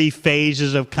 the three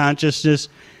phases of consciousness,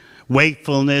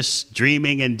 wakefulness,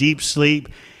 dreaming, and deep sleep,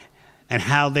 and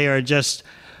how they are just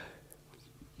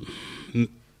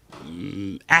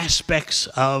aspects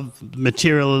of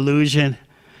material illusion,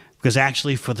 because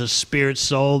actually for the spirit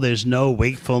soul there's no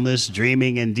wakefulness,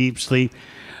 dreaming, and deep sleep.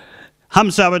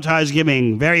 Hamsavatar is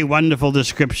giving very wonderful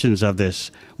descriptions of this,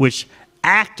 which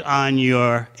act on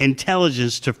your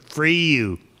intelligence to free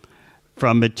you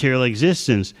from material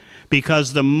existence.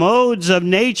 Because the modes of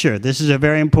nature, this is a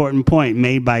very important point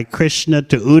made by Krishna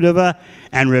to Uddhava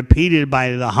and repeated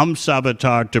by the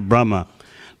Hamsavatar to Brahma.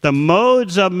 The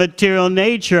modes of material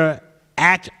nature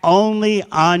act only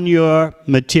on your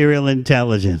material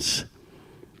intelligence.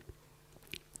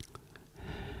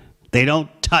 They don't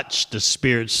touch the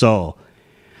spirit soul.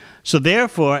 So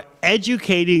therefore,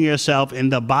 educating yourself in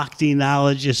the bhakti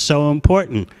knowledge is so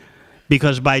important,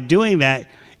 because by doing that,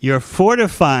 you're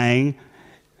fortifying,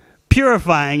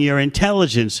 purifying your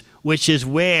intelligence, which is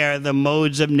where the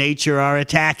modes of nature are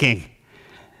attacking.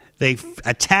 They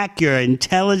attack your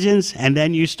intelligence, and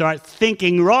then you start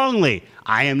thinking wrongly.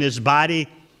 I am this body,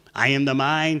 I am the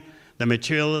mind, the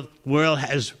material world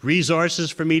has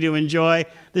resources for me to enjoy.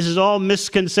 This is all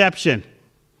misconception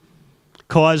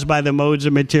caused by the modes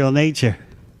of material nature,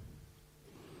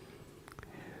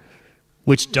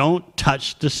 which don't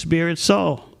touch the spirit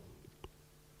soul.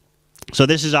 So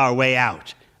this is our way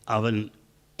out of an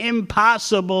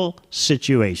impossible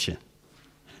situation.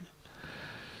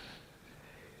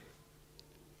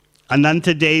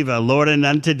 Anantadeva, Lord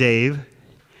Anantadeva,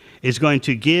 is going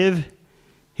to give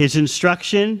his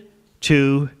instruction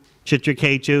to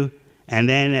Chitraketu, and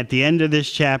then at the end of this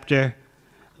chapter,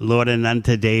 Lord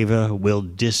Anantadeva will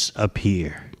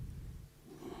disappear.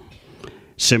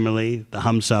 Similarly, the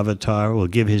Hamsavatar will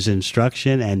give his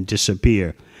instruction and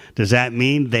disappear. Does that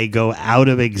mean they go out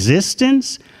of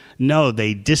existence? No,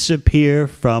 they disappear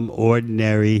from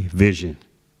ordinary vision.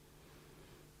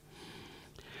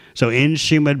 So in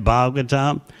Srimad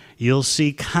Bhagavatam, you'll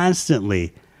see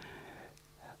constantly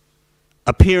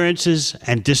appearances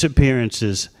and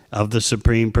disappearances of the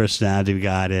Supreme Personality of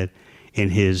Godhead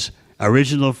in his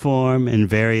original form, in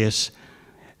various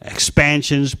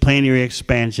expansions, plenary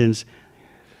expansions.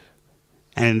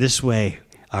 And in this way,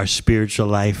 our spiritual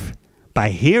life,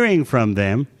 by hearing from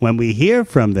them, when we hear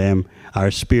from them,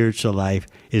 our spiritual life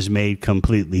is made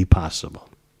completely possible.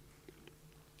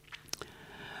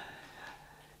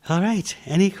 All right,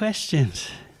 any questions?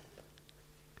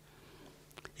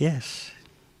 Yes.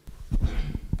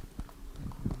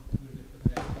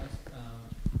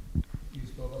 You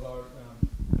spoke about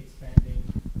expanding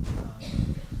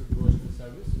to devotional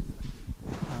service.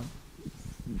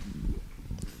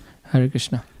 Hare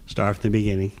Krishna. Start from the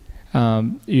beginning.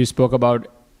 You spoke about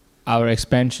our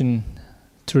expansion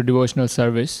through devotional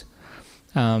service.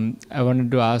 I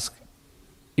wanted to ask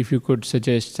if you could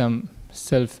suggest some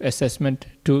self-assessment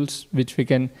tools which we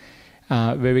can,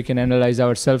 where we can analyze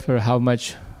ourselves or how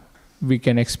much we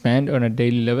can expand on a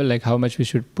daily level, like how much we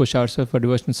should push ourselves for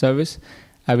devotional service.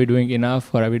 Are we doing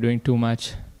enough or are we doing too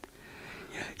much?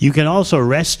 You can also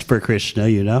rest for Krishna,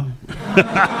 you know.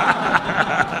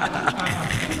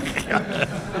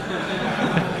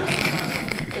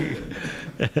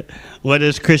 What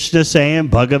does Krishna say in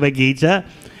Bhagavad Gita?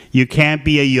 You can't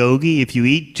be a yogi if you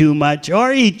eat too much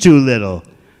or eat too little,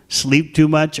 sleep too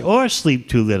much or sleep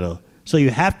too little. So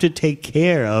you have to take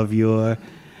care of your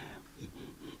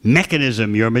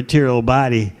mechanism, your material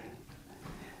body,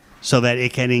 so that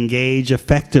it can engage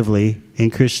effectively in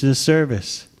Krishna's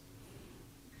service.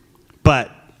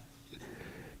 But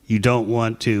you don't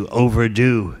want to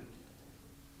overdo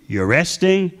your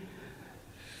resting.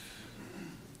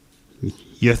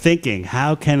 You're thinking,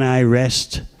 how can I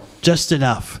rest just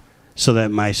enough so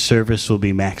that my service will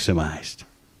be maximized?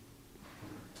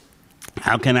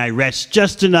 How can I rest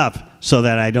just enough so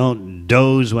that I don't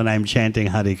doze when I'm chanting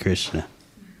Hare Krishna?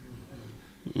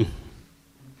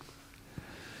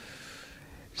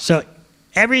 So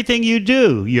everything you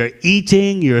do, you're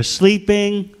eating, you're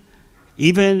sleeping,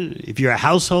 even if you're a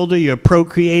householder, your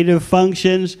procreative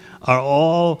functions are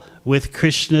all with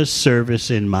Krishna's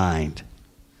service in mind.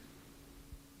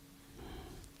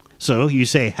 So you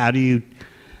say, how do you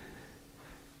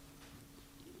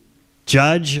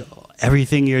judge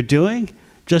everything you're doing?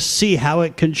 Just see how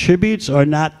it contributes or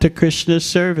not to Krishna's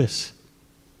service.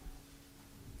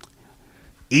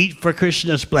 Eat for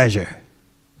Krishna's pleasure.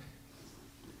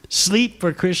 Sleep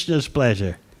for Krishna's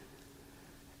pleasure.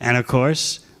 And of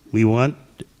course, we want,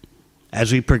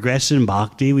 as we progress in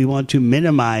bhakti, we want to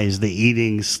minimize the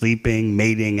eating, sleeping,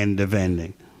 mating, and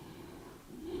defending.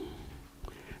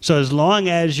 So as long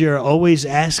as you're always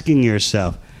asking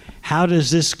yourself, how does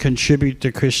this contribute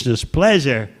to Krishna's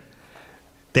pleasure?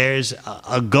 There's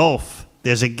a gulf,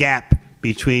 there's a gap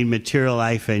between material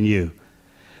life and you.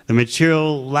 The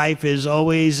material life is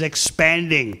always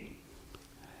expanding,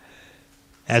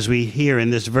 as we hear in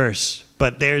this verse.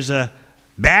 But there's a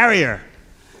barrier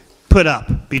put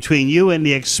up between you and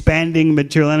the expanding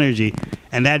material energy.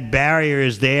 And that barrier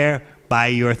is there by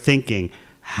your thinking.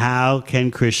 How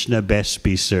can Krishna best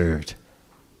be served?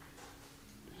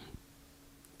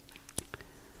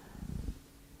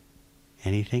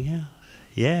 Anything else?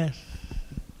 Yes.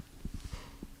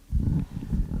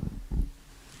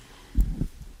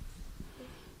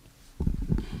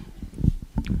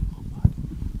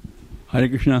 Hare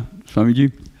Krishna,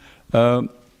 Swamiji.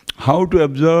 How to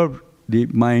observe the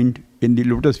mind in the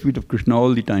lotus feet of Krishna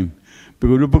all the time?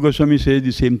 Because Rupa Goswami says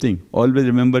the same thing. Always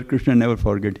remember Krishna, never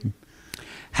forget him.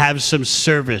 Have some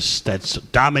service that's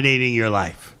dominating your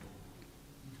life.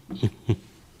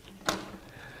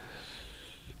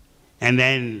 And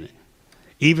then,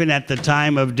 even at the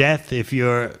time of death, if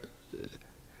you're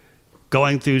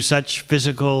going through such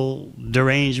physical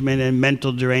derangement and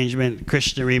mental derangement,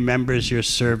 Krishna remembers your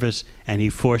service and he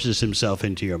forces himself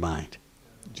into your mind.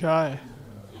 Jai.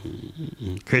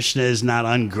 Krishna is not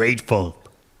ungrateful.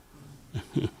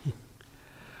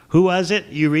 Who was it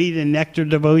you read in Nectar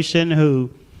Devotion who,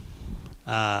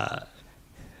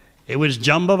 it was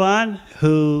Jambavan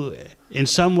who in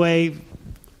some way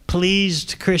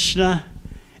pleased Krishna,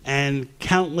 and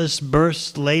countless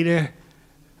births later,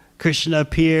 Krishna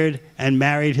appeared and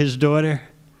married his daughter.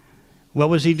 What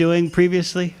was he doing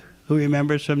previously? Who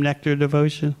remembers from Nectar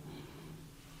Devotion?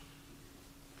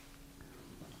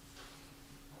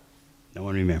 No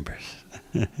one remembers.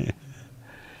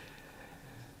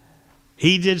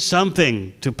 He did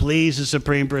something to please the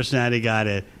Supreme Personality of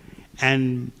Godhead.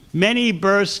 And many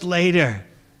births later,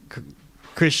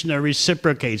 Krishna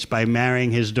reciprocates by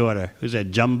marrying his daughter. Who's that,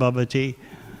 Jambavati?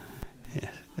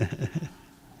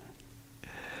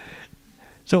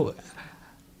 So,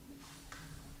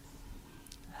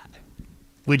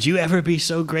 would you ever be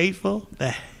so grateful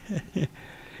that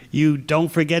you don't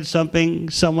forget something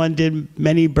someone did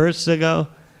many births ago?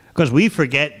 Because we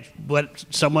forget what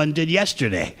someone did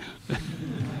yesterday.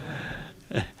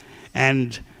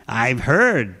 And I've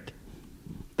heard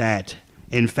that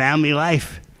in family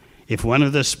life, if one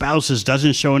of the spouses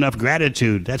doesn't show enough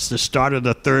gratitude, that's the start of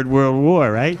the Third World War,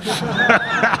 right?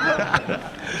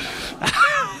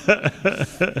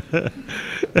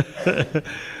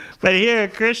 But here,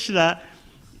 Krishna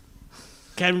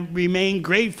can remain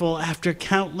grateful after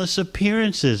countless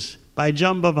appearances by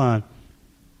Jambavan.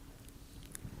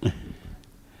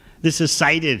 This is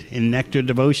cited in Nectar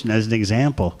Devotion as an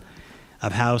example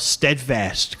of how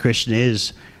steadfast Krishna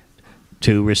is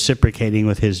to reciprocating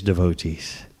with his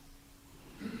devotees.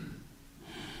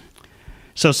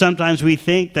 So sometimes we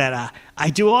think that I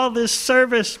do all this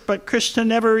service, but Krishna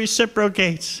never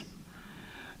reciprocates.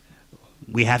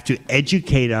 We have to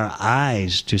educate our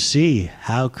eyes to see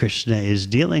how Krishna is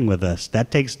dealing with us.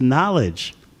 That takes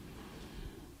knowledge.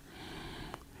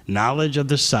 Knowledge of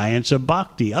the science of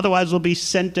bhakti. Otherwise, we'll be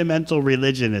sentimental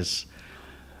religionists.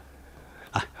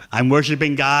 I'm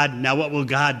worshiping God, now what will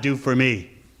God do for me?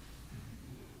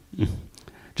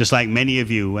 Just like many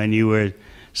of you, when you were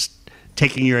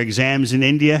taking your exams in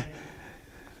India,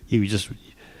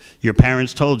 your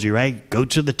parents told you, right? Go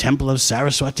to the temple of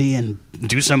Saraswati and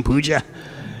do some puja,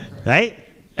 right?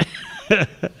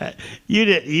 You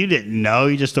didn't know.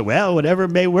 You just thought, well, whatever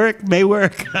may work, may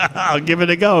work. I'll give it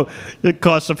a go. It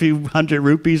costs a few hundred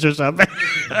rupees or something.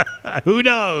 Who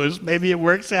knows? Maybe it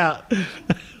works out.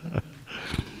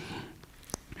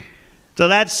 So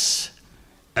that's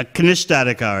a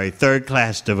Kanishthadikari,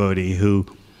 third-class devotee, who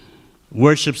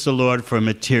worships the Lord for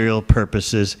material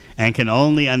purposes and can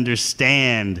only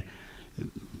understand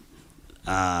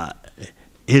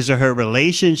his or her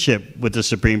relationship with the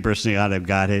Supreme Personality of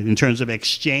Godhead in terms of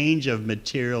exchange of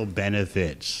material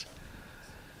benefits.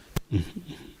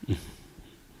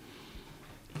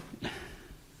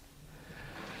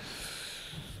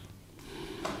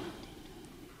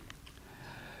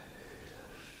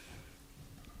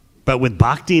 But with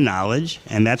bhakti knowledge,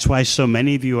 and that's why so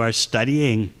many of you are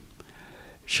studying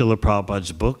Srila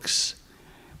Prabhupada's books,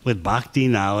 with bhakti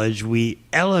knowledge, we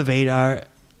elevate our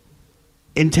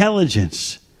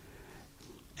intelligence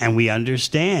and we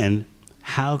understand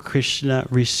how Krishna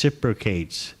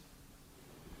reciprocates.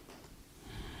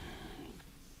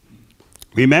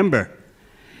 Remember,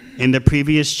 in the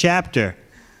previous chapter,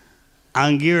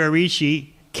 Angira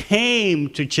Rishi came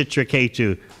to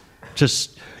Chitraketu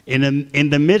in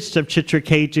the midst of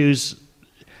Chitraketu's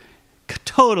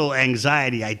total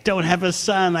anxiety. I don't have a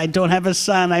son, I don't have a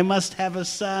son, I must have a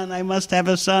son, I must have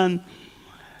a son.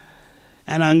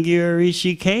 And Angira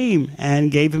Rishi came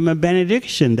and gave him a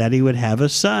benediction that he would have a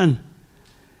son.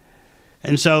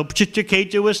 And so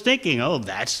Chitraketu was thinking, oh,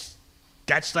 that's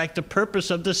like the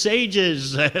purpose of the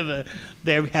sages.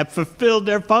 They have fulfilled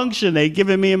their function. They've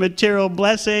given me a material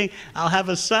blessing. I'll have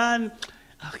a son.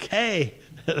 Okay,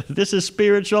 this is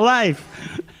spiritual life.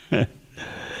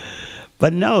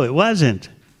 But no, it wasn't.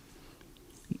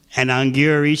 And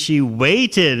Angira Rishi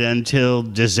waited until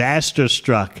disaster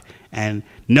struck, and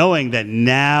knowing that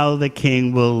now the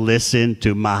king will listen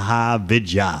to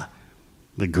Mahavidya,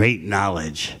 the great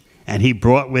knowledge. And he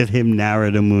brought with him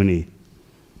Narada Muni.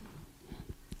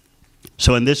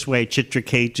 So in this way,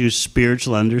 Chitraketu's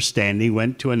spiritual understanding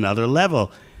went to another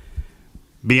level,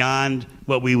 beyond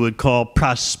what we would call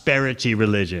prosperity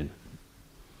religion.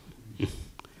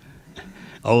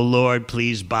 Oh Lord,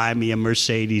 please buy me a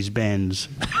Mercedes-Benz.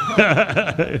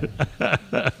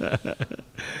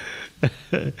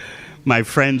 My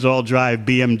friends all drive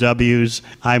BMWs.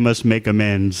 I must make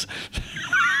amends.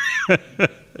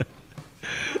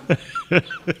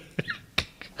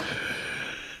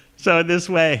 So in this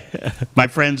way, my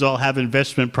friends all have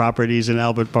investment properties in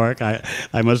Albert Park.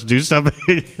 I must do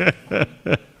something.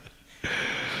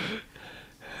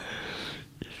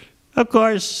 Of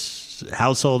course,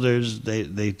 householders,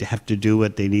 they have to do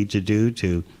what they need to do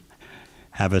to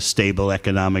have a stable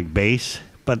economic base,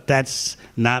 but that's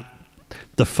not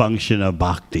the function of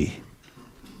bhakti.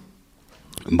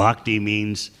 Bhakti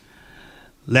means,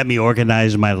 let me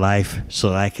organize my life so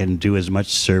that I can do as much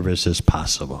service as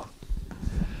possible.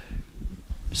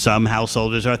 Some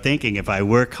householders are thinking, if I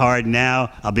work hard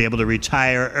now, I'll be able to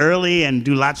retire early and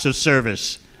do lots of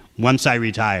service once I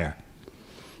retire.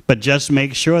 But just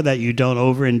make sure that you don't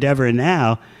over-endeavor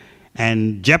now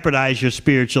and jeopardize your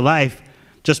spiritual life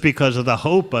just because of the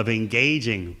hope of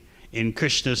engaging in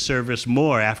Krishna's service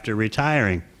more after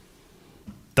retiring.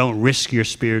 Don't risk your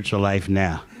spiritual life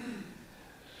now.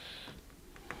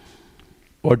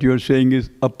 What you are saying is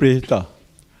aprehita,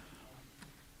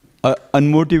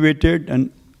 unmotivated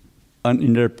and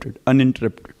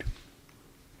uninterrupted.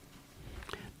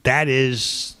 That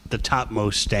is the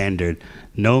topmost standard.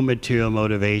 No material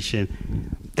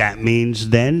motivation. That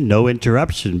means then no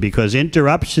interruption, because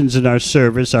interruptions in our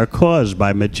service are caused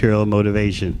by material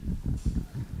motivation.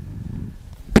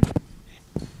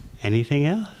 Anything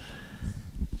else?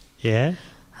 Yeah?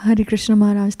 Hare Krishna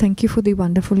Maharaj, thank you for the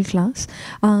wonderful class.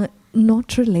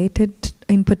 Not related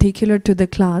in particular to the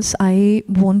class, I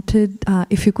wanted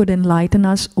if you could enlighten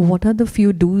us, what are the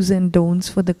few do's and don'ts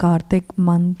for the Kartik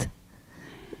month?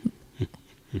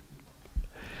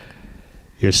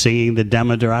 You're singing the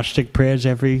Damodarashtak prayers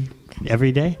every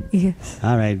day? Yes.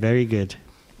 All right, very good.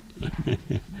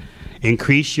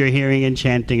 Increase your hearing and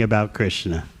chanting about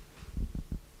Krishna.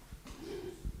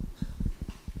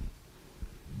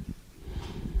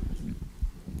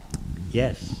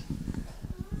 Yes.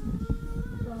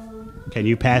 Can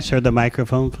you pass her the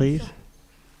microphone, please?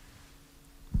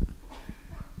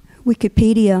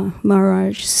 Wikipedia,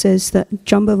 Maharaj, says that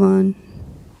Jambavan,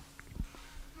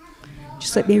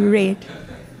 just let me read.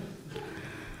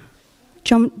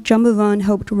 Jambavan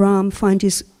helped Ram find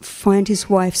his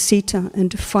wife Sita and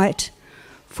to fight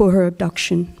for her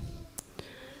abduction.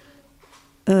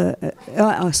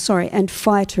 And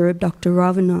fight her abductor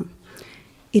Ravana.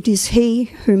 It is he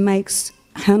who makes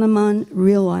Hanuman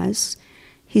realize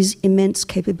his immense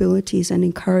capabilities and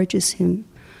encourages him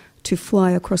to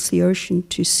fly across the ocean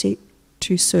to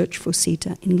search for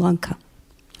Sita in Lanka.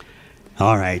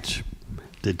 All right.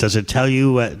 Does it tell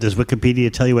you? Does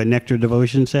Wikipedia tell you what Nectar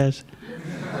Devotion says?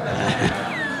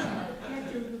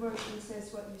 Nectar Devotion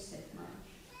says what you said,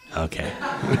 Maharaj. Okay.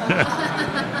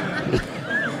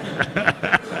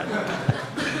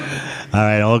 All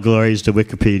right. All glories to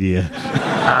Wikipedia.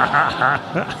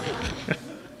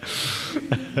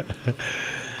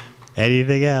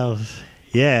 Anything else?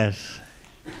 Yes.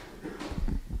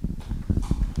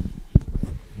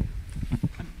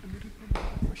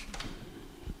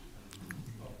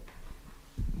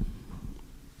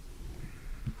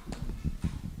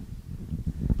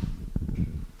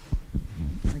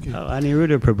 Oh,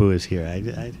 Aniruddha Prabhu is here.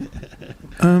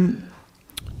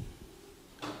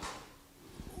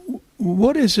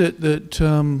 What is it that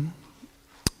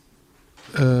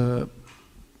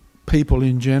people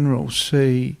in general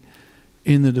see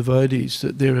in the devotees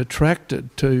that they're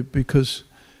attracted to? Because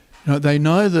they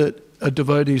know that a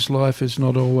devotee's life is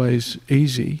not always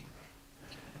easy,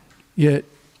 yet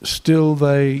still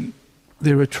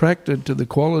they're attracted to the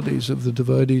qualities of the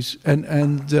devotees,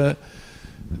 and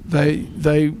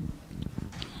they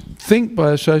think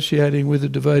by associating with the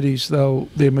devotees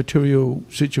their material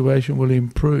situation will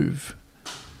improve.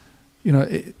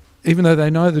 Even though they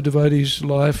know the devotee's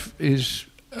life is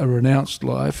a renounced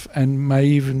life and may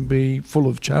even be full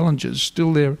of challenges,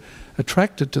 still they're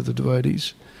attracted to the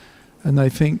devotees, and they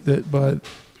think that by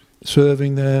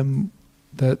serving them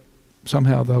that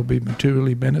somehow they'll be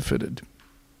materially benefited.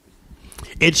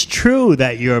 It's true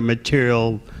that your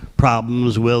material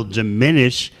problems will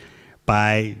diminish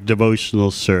by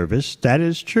devotional service. That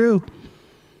is true.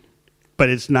 But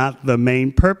it's not the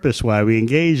main purpose why we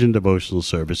engage in devotional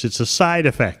service. It's a side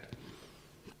effect.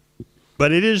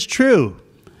 But it is true.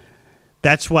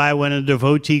 That's why when a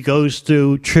devotee goes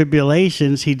through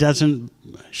tribulations, she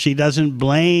doesn't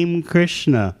blame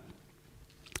Krishna.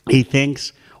 He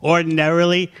thinks,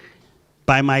 ordinarily,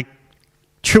 by my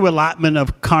true allotment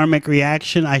of karmic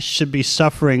reaction, I should be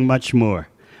suffering much more.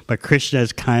 But Krishna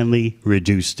has kindly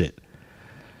reduced it.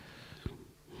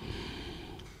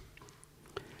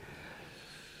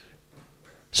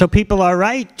 So people are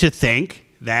right to think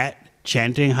that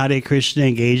chanting Hare Krishna,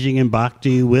 engaging in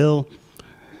bhakti, will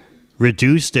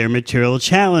reduce their material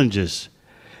challenges.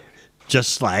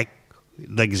 Just like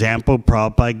the example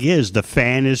Prabhupada gives, the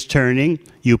fan is turning,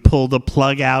 you pull the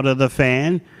plug out of the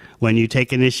fan. When you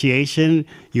take initiation,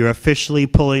 you're officially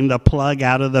pulling the plug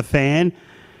out of the fan,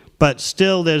 but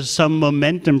still there's some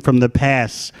momentum from the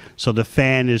past, so the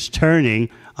fan is turning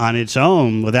on its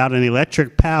own without any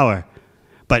electric power,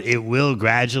 but it will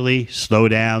gradually slow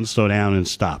down, and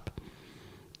stop.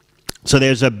 So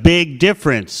there's a big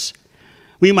difference.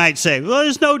 We might say, well,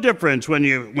 there's no difference. When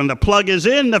the plug is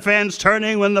in, the fan's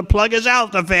turning. When the plug is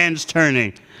out, the fan's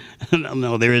turning.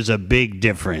 No, there is a big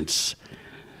difference.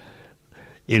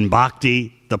 In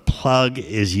bhakti, the plug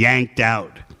is yanked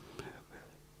out.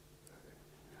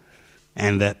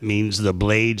 And that means the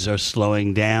blades are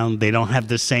slowing down. They don't have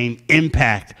the same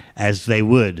impact as they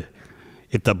would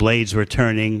if the blades were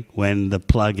turning when the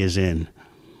plug is in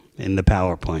the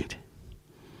PowerPoint.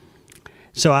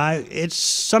 So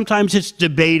sometimes it's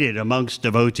debated amongst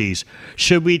devotees.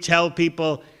 Should we tell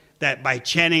people that by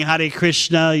chanting Hare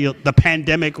Krishna, the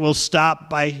pandemic will stop?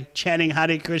 By chanting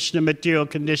Hare Krishna, material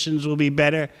conditions will be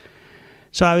better?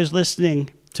 So I was listening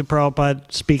to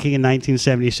Prabhupada speaking in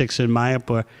 1976 in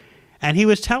Mayapur, and he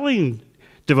was telling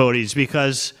devotees,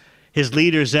 because his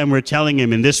leaders then were telling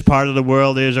him, in this part of the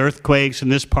world there's earthquakes, in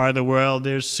this part of the world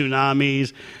there's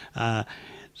tsunamis.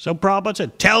 So Prabhupada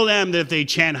said, tell them that if they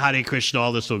chant Hare Krishna,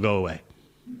 all this will go away.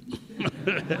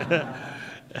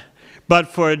 But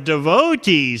for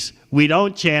devotees, we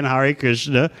don't chant Hare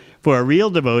Krishna. For a real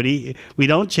devotee, we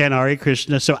don't chant Hare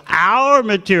Krishna, so our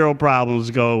material problems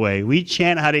go away. We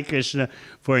chant Hare Krishna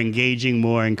for engaging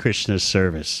more in Krishna's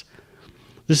service.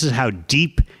 This is how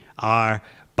deep our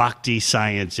bhakti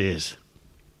science is.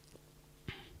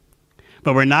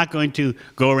 But we're not going to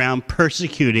go around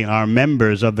persecuting our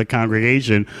members of the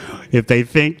congregation if they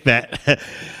think that,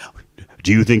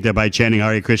 do you think that by chanting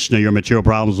Hare Krishna your material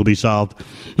problems will be solved?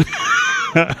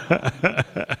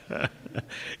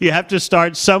 You have to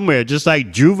start somewhere, just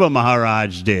like Dhruva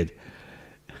Maharaj did.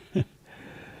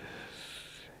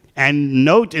 And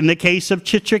note in the case of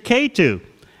Chitraketu,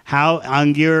 how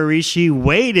Angira Rishi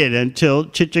waited until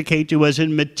Chitraketu was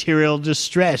in material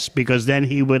distress, because then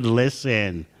he would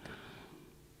listen.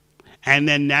 And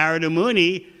then Narada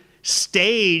Muni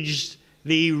staged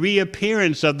the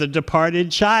reappearance of the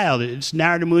departed child. It's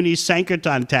Narada Muni's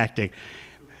Sankirtan tactic.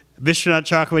 Vishwanath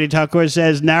Chakravarti Thakur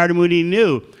says Narada Muni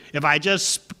knew, if I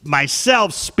just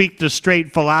myself speak the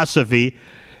straight philosophy,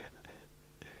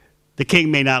 the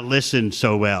king may not listen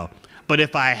so well. But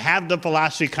if I have the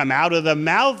philosophy come out of the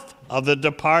mouth of the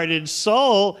departed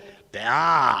soul, then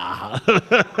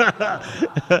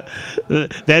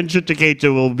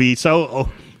Chitraketu will be so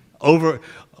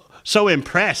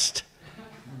impressed.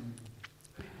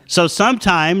 So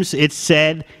sometimes it's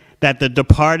said that the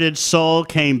departed soul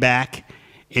came back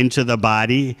into the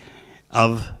body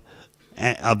of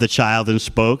the child and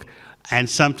spoke, and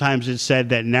sometimes it's said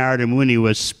that Narada Muni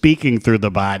was speaking through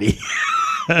the body.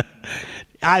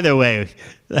 Either way,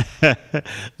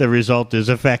 the result is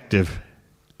effective.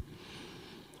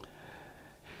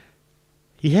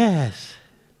 Yes.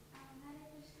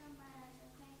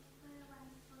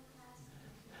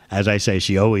 As I say,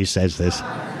 she always says this.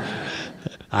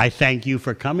 I thank you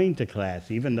for coming to class,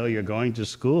 even though you're going to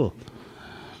school.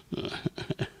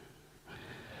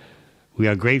 We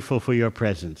are grateful for your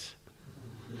presence.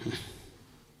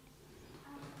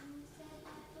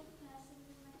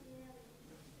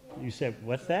 You said,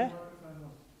 what's that?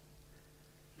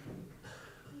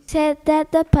 Said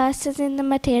that the persons in the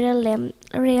material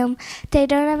realm, they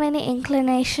don't have any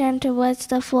inclination towards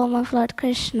the form of Lord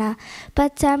Krishna.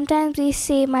 But sometimes we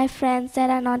see my friends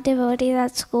that are not devotees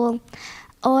at school,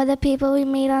 or the people we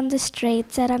meet on the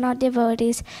streets that are not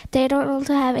devotees, they don't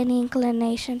also have any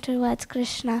inclination towards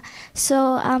Krishna.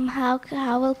 So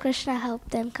how will Krishna help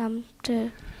them come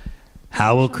to...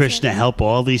 How will Krishna help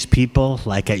all these people,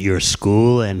 like at your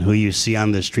school and who you see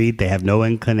on the street, they have no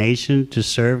inclination to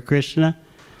serve Krishna?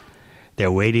 They're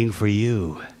waiting for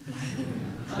you.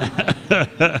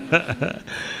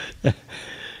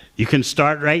 You can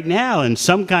start right now in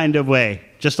some kind of way,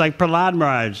 just like Prahlad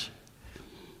Maharaj.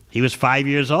 He was 5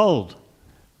 years old,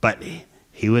 but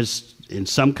he was in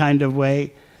some kind of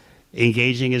way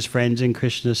engaging his friends in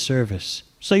Krishna's service.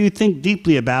 So you think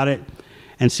deeply about it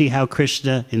and see how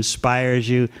Krishna inspires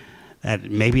you, that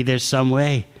maybe there's some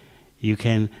way you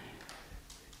can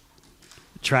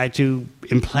try to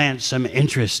implant some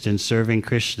interest in serving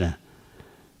Krishna.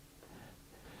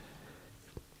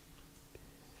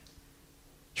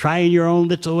 Try in your own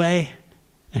little way.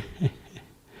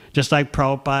 Just like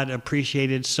Prabhupada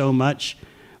appreciated so much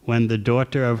when the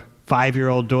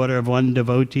 5-year-old daughter of one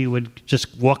devotee would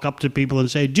just walk up to people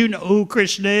and say, do you know who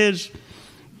Krishna is?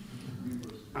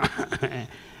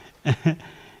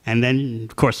 And then,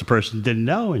 of course, the person didn't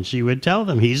know, and she would tell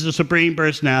them, he's the Supreme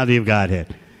Personality of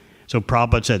Godhead. So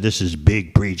Prabhupada said, this is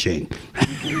big preaching.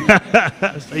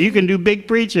 So you can do big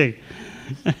preaching.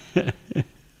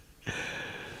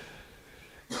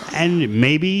 And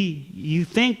maybe you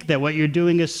think that what you're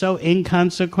doing is so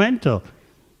inconsequential,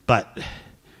 but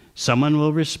someone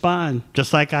will respond.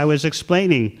 Just like I was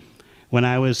explaining when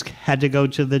I had to go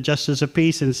to the Justice of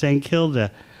Peace in St.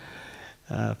 Kilda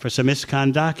for some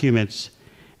ISKCON documents.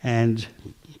 And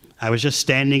I was just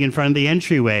standing in front of the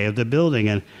entryway of the building,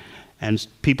 and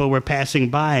people were passing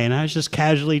by, and I was just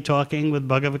casually talking with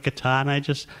Bhagavad Gita, and I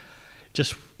just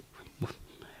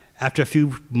after a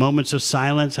few moments of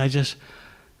silence, I just,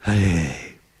 Hare.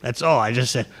 That's all. I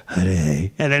just said,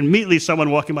 Hare. And then immediately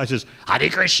someone walking by says, Hare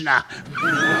Krishna.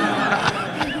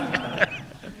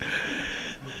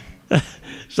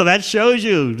 So that shows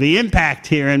you the impact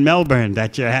here in Melbourne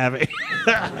that you're having.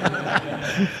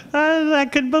 I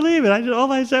couldn't believe it.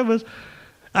 All I said was,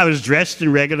 I was dressed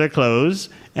in regular clothes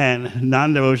and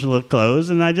non-devotional clothes,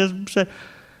 and I just said,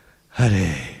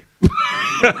 Hare.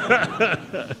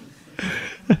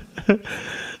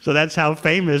 So that's how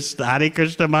famous the Hare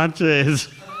Krishna mantra is.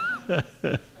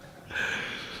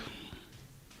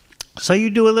 So you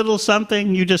do a little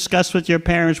something, you discuss with your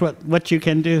parents what you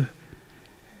can do.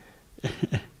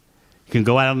 You can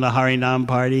go out on the Harinam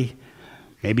party.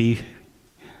 Maybe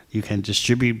you can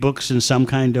distribute books in some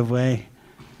kind of way.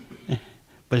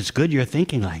 But it's good you're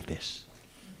thinking like this.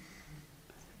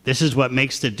 This is what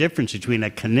makes the difference between a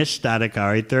Kanishta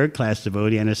Adhikari, third-class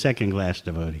devotee, and a second-class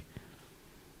devotee.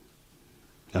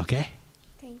 Okay?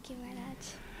 Thank you, Maharaj.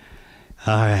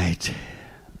 All right.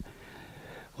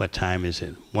 What time is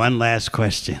it? One last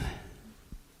question.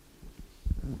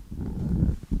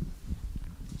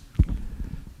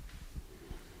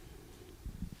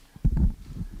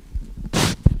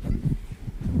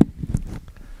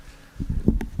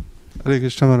 Hare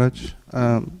Krishna Maharaj.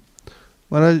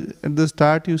 Maharaj, at the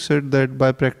start you said that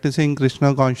by practicing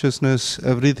Krishna consciousness,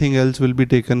 everything else will be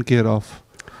taken care of.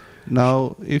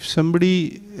 Now, if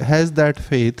somebody has that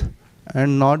faith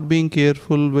and not being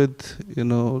careful with,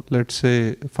 let's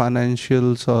say,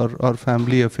 financials or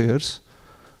family affairs,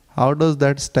 how does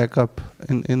that stack up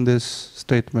in this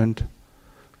statement?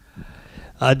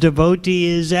 A devotee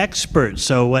is expert,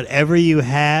 so whatever you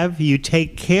have, you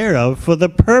take care of for the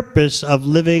purpose of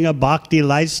living a bhakti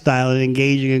lifestyle and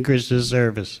engaging in Krishna's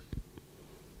service.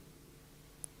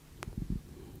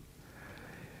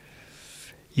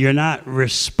 You're not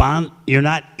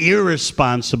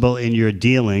irresponsible in your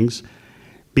dealings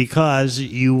because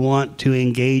you want to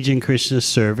engage in Krishna's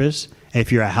service.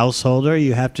 If you're a householder,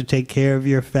 you have to take care of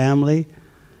your family.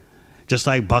 Just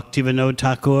like Bhaktivinoda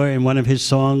Thakur in one of his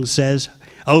songs says,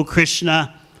 "Oh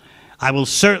Krishna, I will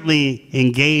certainly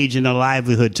engage in a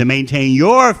livelihood to maintain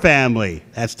your family."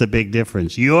 That's the big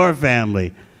difference. Your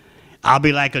family. I'll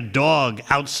be like a dog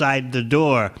outside the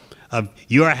door of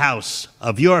your house,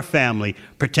 of your family,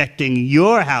 protecting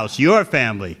your house, your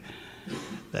family.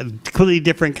 A completely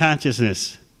different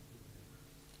consciousness.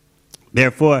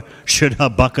 Therefore, Shuddha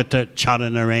Bhakata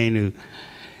Charanarenu.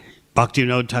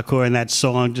 Bhaktivinoda Thakur in that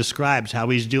song describes how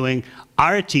he's doing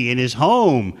arati in his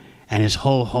home, and his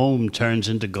whole home turns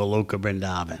into Goloka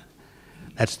Vrindavan.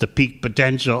 That's the peak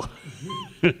potential.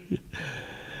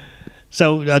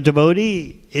 So a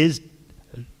devotee is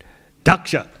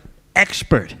daksha,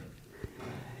 expert,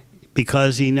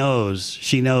 because she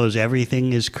knows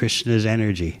everything is Krishna's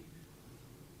energy.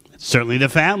 Certainly the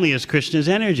family is Krishna's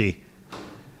energy.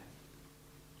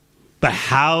 But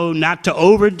how not to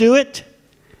overdo it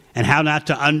and how not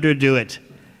to underdo it,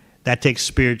 that takes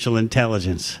spiritual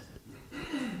intelligence.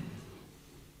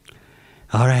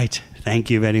 All right. Thank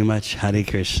you very much. Hare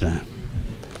Krishna.